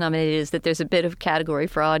were both nominated is that there's a bit of category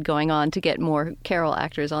fraud going on to get more Carol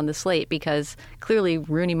actors on the slate, because clearly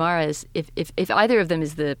Rooney Mara is, if either of them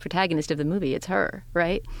is the protagonist of the movie, it's her,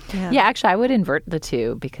 right? Yeah, actually, I would invert the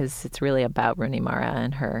two because it's really about Rooney Mara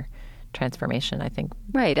and her transformation, I think.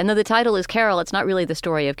 Right. And though the title is Carol, it's not really the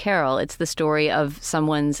story of Carol. It's the story of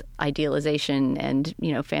someone's idealization and,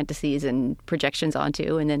 fantasies and projections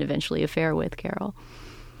onto, and then eventually affair with Carol.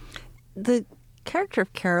 The character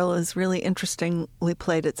of Carol is really interestingly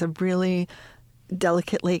played. It's a really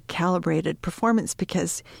delicately calibrated performance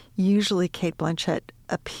because usually Cate Blanchett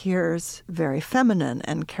appears very feminine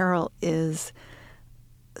and Carol is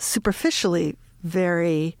superficially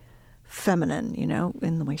very feminine,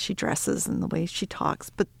 in the way she dresses and the way she talks,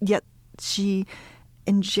 but yet she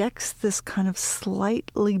injects this kind of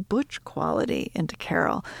slightly butch quality into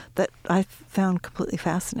Carol that I found completely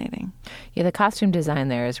fascinating. Yeah, the costume design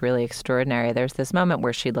there is really extraordinary. There's this moment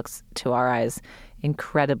where she looks, to our eyes,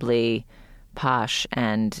 incredibly posh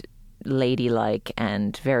and ladylike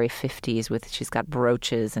and very 50s. She's got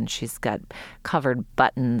brooches and she's got covered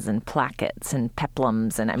buttons and plackets and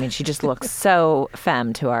peplums, and she just looks so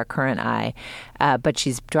femme to our current eye. But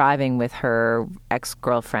she's driving with her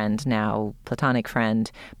ex-girlfriend, now platonic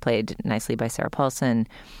friend, played nicely by Sarah Paulson,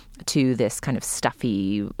 to this kind of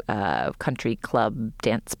stuffy country club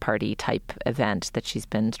dance party type event that she's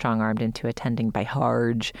been strong-armed into attending by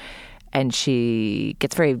Harge. And she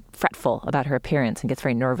gets very fretful about her appearance and gets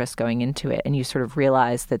very nervous going into it. And you sort of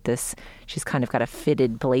realize that she's kind of got a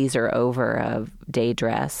fitted blazer over a day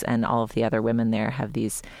dress, and all of the other women there have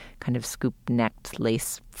these kind of scoop-necked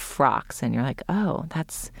lace frocks. And you're like, oh,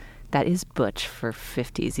 that is butch for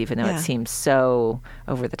 50s, even though it seems so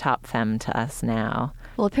over-the-top femme to us now.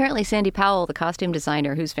 Well, apparently Sandy Powell, the costume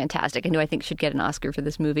designer, who's fantastic and who I think should get an Oscar for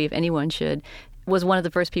this movie, if anyone should, was one of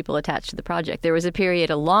the first people attached to the project. There was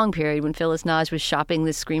a long period, when Phyllis Nagy was shopping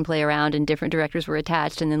this screenplay around and different directors were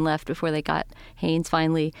attached and then left before they got Haynes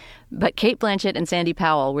finally. But Cate Blanchett and Sandy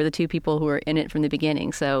Powell were the two people who were in it from the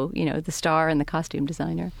beginning. So, the star and the costume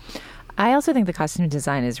designer. I also think the costume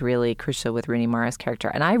design is really crucial with Rooney Mara's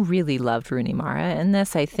character. And I really loved Rooney Mara in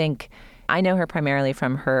this. I know her primarily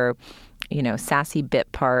from her, sassy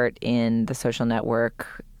bit part in The Social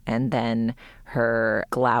Network, and then her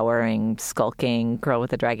glowering, skulking girl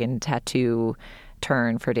with a dragon tattoo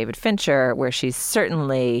turn for David Fincher, where she's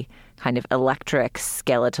certainly kind of electric,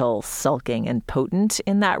 skeletal, sulking, and potent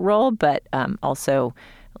in that role, but also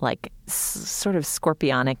like sort of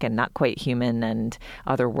scorpionic and not quite human and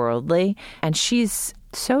otherworldly. And she's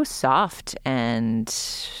so soft and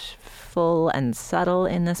full and subtle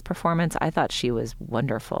in this performance. I thought she was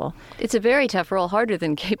wonderful. It's a very tough role, harder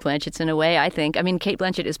than Cate Blanchett's in a way, I think. I mean, Cate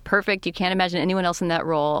Blanchett is perfect. You can't imagine anyone else in that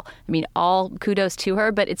role. I mean, all kudos to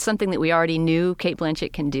her, but it's something that we already knew Cate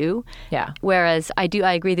Blanchett can do. Yeah. Whereas I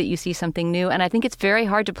agree that you see something new, and I think it's very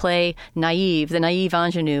hard to play the naive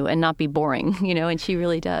ingenue, and not be boring, and she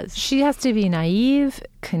really does. She has to be naive,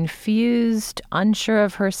 confused, unsure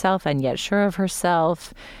of herself, and yet sure of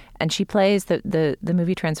herself. And she plays, the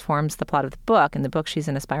movie transforms the plot of the book. In the book, she's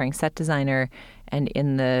an aspiring set designer. And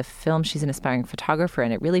in the film, she's an aspiring photographer.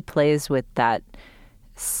 And it really plays with that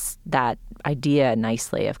idea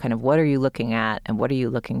nicely of kind of what are you looking at and what are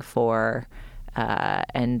you looking for?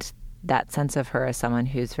 And that sense of her as someone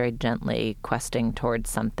who's very gently questing towards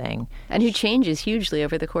something. And who changes hugely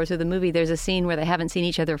over the course of the movie. There's a scene where they haven't seen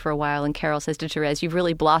each other for a while, and Carol says to Therese, "You've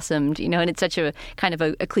really blossomed," and it's such a kind of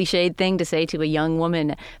a cliched thing to say to a young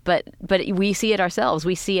woman. But we see it ourselves.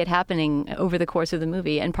 We see it happening over the course of the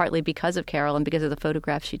movie, and partly because of Carol and because of the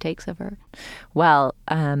photographs she takes of her. Well,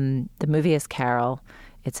 the movie is Carol.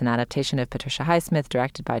 It's an adaptation of Patricia Highsmith,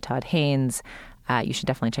 directed by Todd Haynes. You should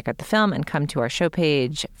definitely check out the film and come to our show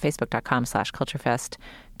page, facebook.com/culturefest,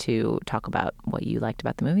 to talk about what you liked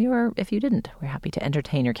about the movie, or if you didn't. We're happy to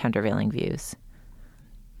entertain your countervailing views.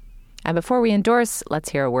 And before we endorse, let's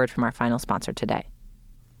hear a word from our final sponsor today.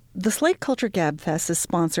 The Slate Culture Gab Fest is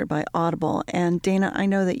sponsored by Audible. And Dana, I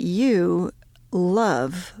know that you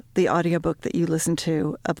love the audiobook that you listened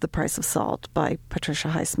to of The Price of Salt by Patricia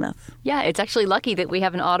Highsmith. Yeah, it's actually lucky that we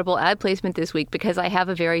have an Audible ad placement this week, because I have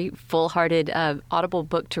a very full-hearted Audible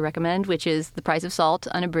book to recommend, which is The Price of Salt,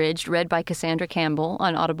 Unabridged, read by Cassandra Campbell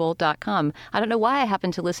on audible.com. I don't know why I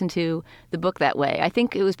happened to listen to the book that way. I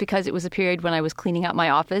think it was because it was a period when I was cleaning out my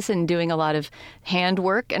office and doing a lot of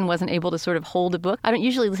handwork and wasn't able to sort of hold a book. I don't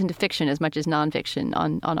usually listen to fiction as much as nonfiction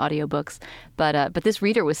on audiobooks, but this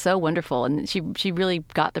reader was so wonderful, and she really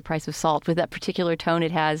got The Price of Salt with that particular tone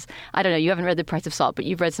it has. I don't know, you haven't read The Price of Salt, but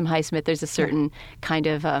you've read some Highsmith. There's a certain kind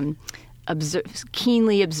of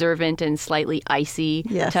keenly observant and slightly icy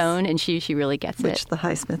tone, and she really gets it. Which the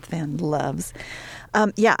Highsmith fan loves.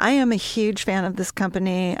 I am a huge fan of this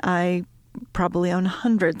company. I probably own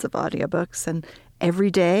hundreds of audiobooks, and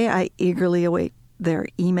every day I eagerly await their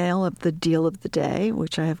email of the deal of the day,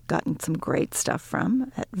 which I have gotten some great stuff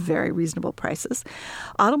from at very reasonable prices.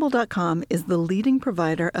 Audible.com is the leading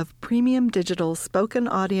provider of premium digital spoken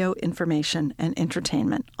audio information and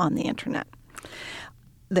entertainment on the internet.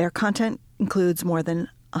 Their content includes more than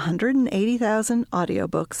 180,000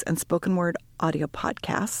 audiobooks and spoken word audio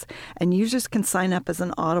podcasts, and users can sign up as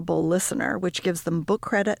an Audible listener, which gives them book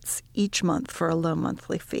credits each month for a low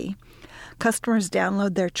monthly fee. Customers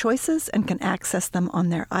download their choices and can access them on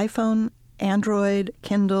their iPhone, Android,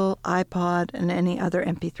 Kindle, iPod, and any other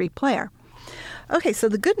MP3 player. Okay, so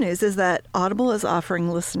the good news is that Audible is offering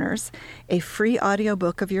listeners a free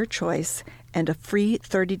audiobook of your choice and a free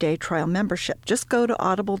 30-day trial membership. Just go to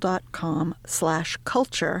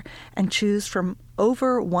audible.com/culture and choose from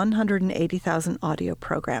over 180,000 audio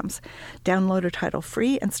programs. Download a title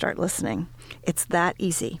free and start listening. It's that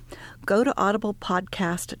easy. Go to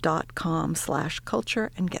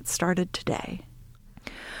audiblepodcast.com/culture and get started today.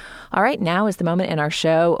 All right, now is the moment in our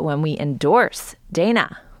show when we endorse.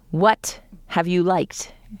 Dana, what have you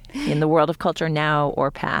liked in the world of culture now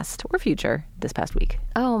or past or future this past week?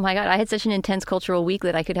 Oh my God, I had such an intense cultural week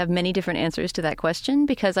that I could have many different answers to that question,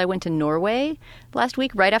 because I went to Norway last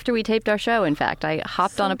week, right after we taped our show, in fact. I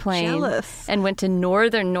hopped on a plane and went to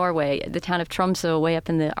northern Norway, the town of Tromsø, way up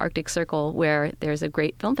in the Arctic Circle, where there's a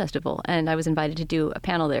great film festival, and I was invited to do a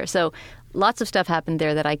panel there. So lots of stuff happened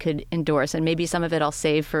there that I could endorse, and maybe some of it I'll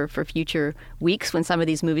save for future weeks when some of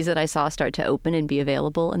these movies that I saw start to open and be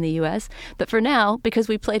available in the U.S. But for now, because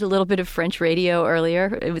we played a little bit of French radio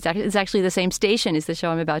earlier, it's actually the same station as the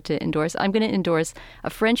show I'm about to endorse. I'm going to endorse a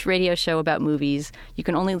French radio show about movies. You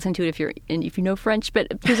can only listen to it if you know French,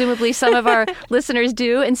 but presumably some of our listeners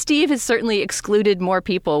do. And Steve has certainly excluded more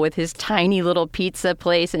people with his tiny little pizza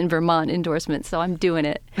place in Vermont endorsement, so I'm doing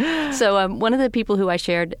it. So one of the people who I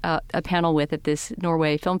shared a panel with at this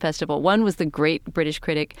Norway Film Festival, one was the great British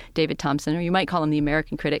critic David Thompson, or you might call him the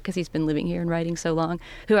American critic because he's been living here and writing so long,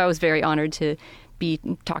 who I was very honored to be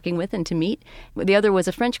talking with and to meet. The other was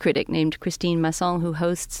a French critic named Christine Masson, who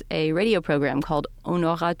hosts a radio program called On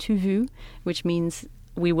aura tout vu, which means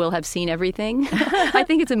we will have seen everything. I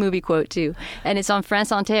think it's a movie quote, too. And it's on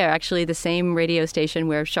France Inter, actually the same radio station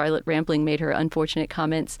where Charlotte Rampling made her unfortunate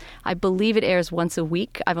comments. I believe it airs once a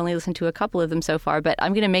week. I've only listened to a couple of them so far, but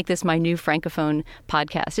I'm going to make this my new Francophone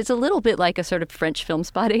podcast. It's a little bit like a sort of French film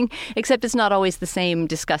spotting, except it's not always the same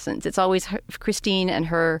discussants. It's always Christine and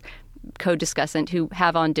her co-discussant who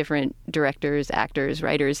have on different directors, actors,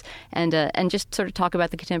 writers, and just sort of talk about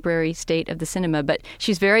the contemporary state of the cinema. But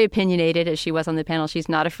she's very opinionated, as she was on the panel. She's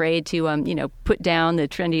not afraid to, put down the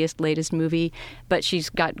trendiest, latest movie, but she's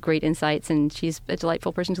got great insights, and she's a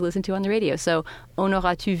delightful person to listen to on the radio. So, On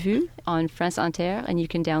aura tout vu on France Inter, and you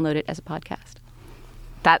can download it as a podcast.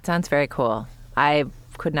 That sounds very cool. I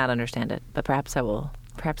could not understand it, but perhaps I will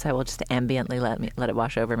just ambiently let it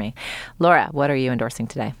wash over me. Laura, what are you endorsing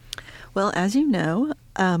today? Well, as you know,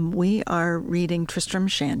 we are reading Tristram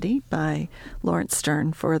Shandy by Lawrence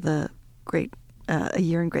Stern for the great A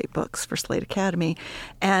Year in Great Books for Slate Academy.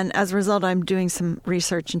 And as a result, I'm doing some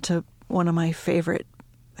research into one of my favorite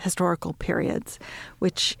historical periods,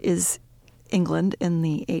 which is England in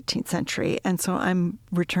the 18th century. And so I'm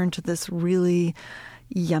returned to this really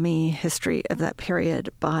yummy history of that period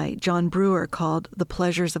by John Brewer called The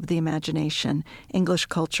Pleasures of the Imagination, English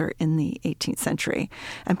Culture in the 18th Century.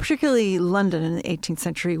 And particularly London in the 18th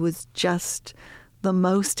century was just the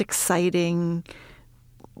most exciting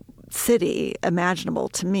city imaginable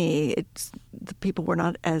to me. The people were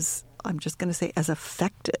not as, I'm just going to say, as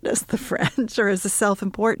affected as the French or as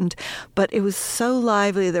self-important, but it was so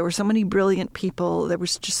lively. There were so many brilliant people. There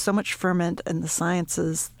was just so much ferment in the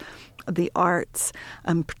sciences, the arts,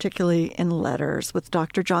 particularly in letters with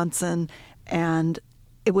Dr. Johnson. And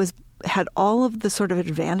it had all of the sort of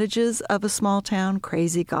advantages of a small town,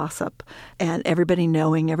 crazy gossip, and everybody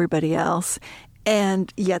knowing everybody else,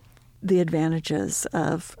 and yet the advantages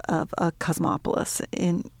of a cosmopolis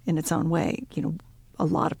in its own way, a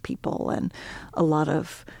lot of people and a lot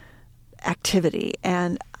of activity.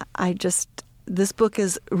 And this book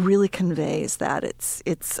really conveys that.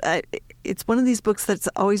 It's one of these books that's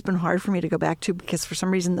always been hard for me to go back to because for some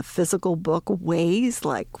reason the physical book weighs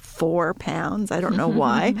like 4 pounds. I don't know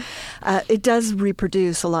why. It does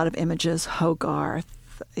reproduce a lot of images, Hogarth.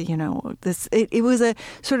 It was a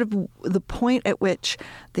sort of the point at which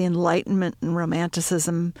the Enlightenment and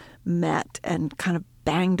Romanticism met and kind of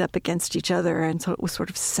banged up against each other, and so it was sort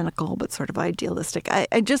of cynical but sort of idealistic.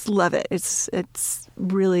 I just love it. It's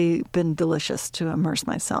really been delicious to immerse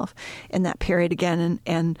myself in that period again.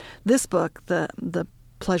 And this book, the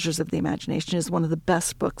Pleasures of the Imagination, is one of the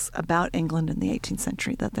best books about England in the 18th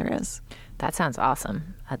century that there is. That sounds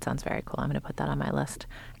awesome. That sounds very cool. I'm going to put that on my list.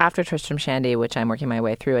 After Tristram Shandy, which I'm working my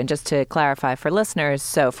way through, and just to clarify for listeners,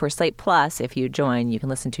 so for Slate Plus, if you join, you can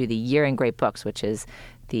listen to The Year in Great Books, which is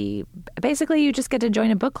basically you just get to join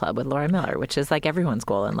a book club with Laura Miller, which is like everyone's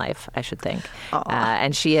goal in life, I should think.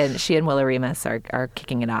 And she and Willa Remus are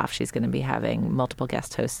kicking it off. She's going to be having multiple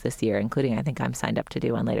guest hosts this year, including I think I'm signed up to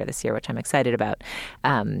do one later this year, which I'm excited about.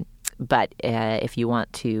 But if you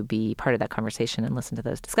want to be part of that conversation and listen to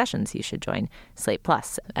those discussions, you should join Slate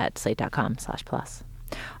Plus at slate.com/plus.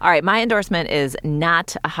 All right, my endorsement is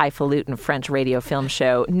not a highfalutin French radio film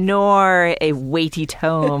show, nor a weighty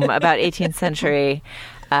tome about 18th century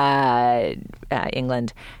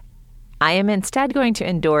England. I am instead going to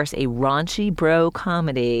endorse a raunchy bro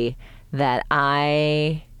comedy that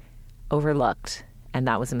I overlooked, and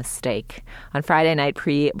that was a mistake. On Friday night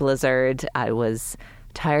pre-Blizzard, I was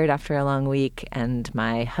tired after a long week, and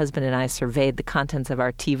my husband and I surveyed the contents of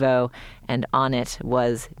our TiVo, and on it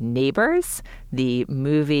was Neighbors, the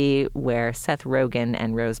movie where Seth Rogen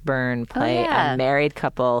and Rose Byrne play a married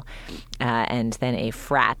couple, and then a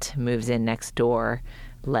frat moves in next door,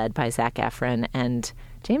 led by Zac Efron. And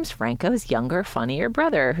James Franco's younger, funnier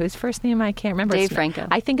brother, whose first name I can't remember. Dave Franco.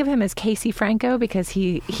 I think of him as Casey Franco because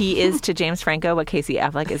he is to James Franco what Casey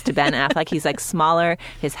Affleck is to Ben Affleck. He's like smaller,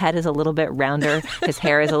 his head is a little bit rounder, his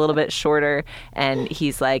hair is a little bit shorter, and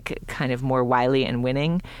he's like kind of more wily and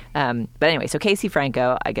winning. But anyway, so Casey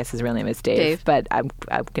Franco, I guess his real name is Dave. But I'm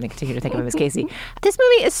going to continue to think of him as Casey. This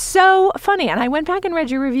movie is so funny, and I went back and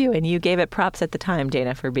read your review, and you gave it props at the time,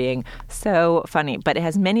 Dana, for being so funny. But it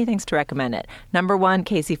has many things to recommend it. Number one,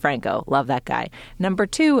 Casey Franco. Love that guy. Number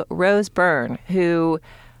two, Rose Byrne, who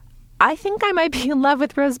I think I might be in love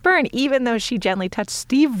with Rose Byrne, even though she gently touched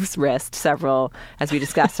Steve's wrist as we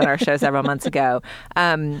discussed on our show several months ago.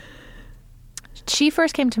 She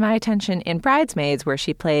first came to my attention in Bridesmaids, where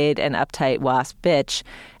she played an uptight wasp bitch,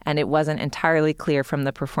 and it wasn't entirely clear from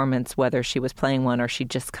the performance whether she was playing one or she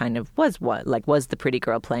just kind of was one, like was the pretty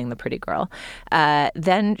girl playing the pretty girl.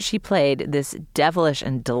 Then she played this devilish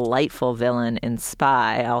and delightful villain in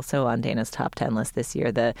Spy, also on Dana's top 10 list this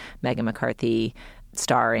year, the Megan McCarthy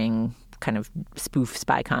starring kind of spoof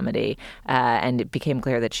spy comedy. And it became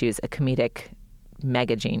clear that she was a comedic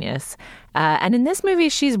mega genius. And in this movie,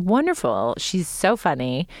 she's wonderful. She's so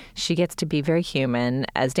funny. She gets to be very human.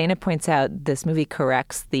 As Dana points out, this movie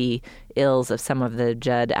corrects the ills of some of the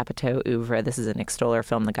Judd Apatow oeuvre. This is a Nick Stoller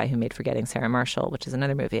film, the guy who made Forgetting Sarah Marshall, which is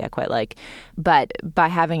another movie I quite like. But by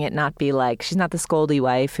having it not be like, she's not the scoldy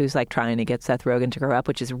wife who's like trying to get Seth Rogen to grow up,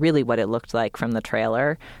 which is really what it looked like from the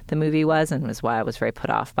trailer the movie was, and was why I was very put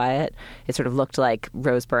off by it. It sort of looked like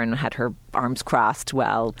Rose Byrne had her arms crossed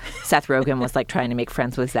while Seth Rogen was like trying to make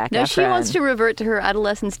friends with Zac Efron. No, she wants to revert to her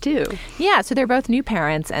adolescence too. Yeah, so they're both new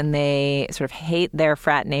parents, and they sort of hate their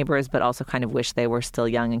frat neighbors, but also kind of wish they were still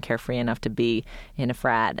young and carefree enough to be in a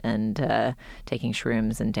frat and taking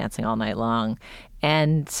shrooms and dancing all night long.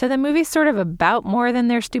 And so the movie's sort of about more than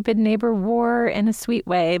their stupid neighbor war in a sweet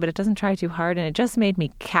way, but it doesn't try too hard, and it just made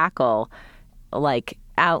me cackle like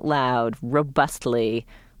out loud, robustly,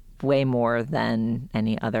 way more than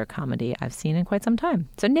any other comedy I've seen in quite some time.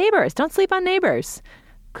 So Neighbors, don't sleep on Neighbors.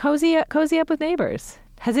 Cozy up with Neighbors.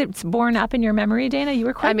 Has it borne up in your memory, Dana? You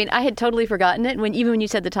were quite... I mean, I had totally forgotten it. Even when you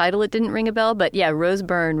said the title, it didn't ring a bell. But yeah, Rose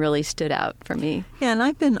Byrne really stood out for me. Yeah, and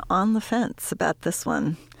I've been on the fence about this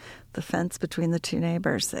one, the fence between the two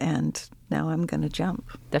neighbors, and now I'm going to jump.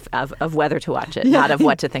 Of whether to watch it, not of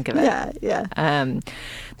what to think of it. Yeah.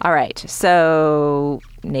 All right, so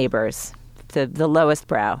Neighbors. The lowest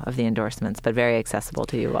brow of the endorsements, but very accessible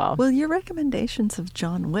to you all. Well, your recommendations of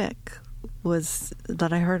John Wick was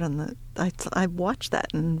that I heard on the... I watched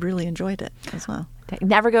that and really enjoyed it as well.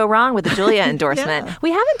 Never go wrong with the Julia endorsement. Yeah.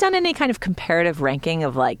 We haven't done any kind of comparative ranking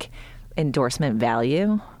of like endorsement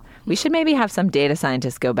value. We should maybe have some data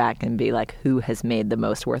scientists go back and be like, who has made the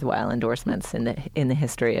most worthwhile endorsements in the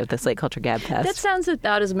history of the Slate Culture Gab Fest? That sounds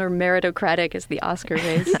about as meritocratic as the Oscar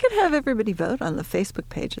race. You could have everybody vote on the Facebook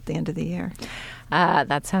page at the end of the year.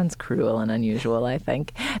 That sounds cruel and unusual, I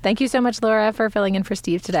think. Thank you so much, Laura, for filling in for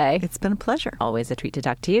Steve today. It's been a pleasure. Always a treat to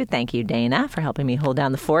talk to you. Thank you, Dana, for helping me hold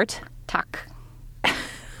down the fort. Talk.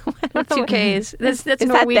 With 2 Ks. That's Is Norwegian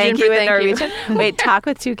that for thank thank you you. in Norwegian? Wait, talk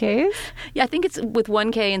with 2 Ks? Yeah, I think it's with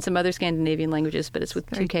 1 K in some other Scandinavian languages, but it's with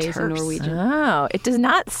 2 Ks in terse. Norwegian. Oh, it does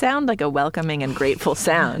not sound like a welcoming and grateful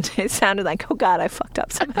sound. It sounded like, oh God, I fucked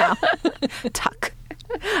up somehow. Tuck.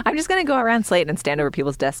 I'm just going to go around Slate and stand over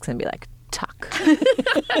people's desks and be like, tuck.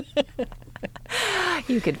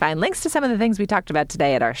 You can find links to some of the things we talked about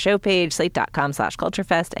today at our show page,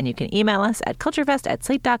 slate.com/culturefest, and you can email us at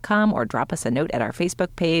culturefest@slate.com or drop us a note at our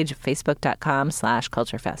Facebook page,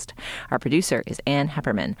 facebook.com/culturefest. Our producer is Ann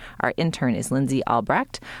Hepperman. Our intern is Lindsay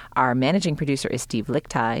Albrecht. Our managing producer is Steve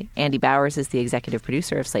Lichtai. Andy Bowers is the executive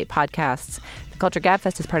producer of Slate Podcasts. The Culture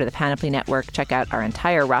Gabfest is part of the Panoply Network. Check out our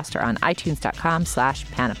entire roster on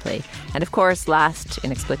itunes.com/panoply. And of course, last,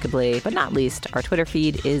 inexplicably, but not least, our Twitter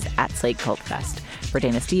feed is at Slate Cult Fest. For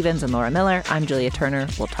Dana Stevens and Laura Miller, I'm Julia Turner.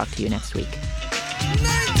 We'll talk to you next week.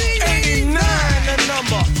 1989, the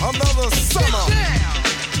number, another summer.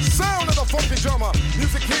 Sound of the funky drummer.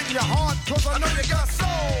 Music hitting your heart, 'cause I know you got soul.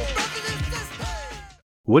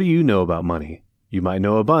 What do you know about money? You might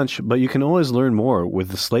know a bunch, but you can always learn more with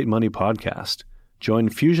the Slate Money Podcast. Join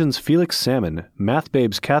Fusion's Felix Salmon, Math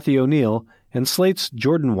Babe's Kathy O'Neill, and Slate's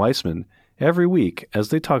Jordan Weissman every week as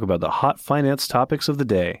they talk about the hot finance topics of the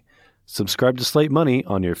day. Subscribe to Slate Money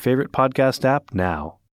on your favorite podcast app now.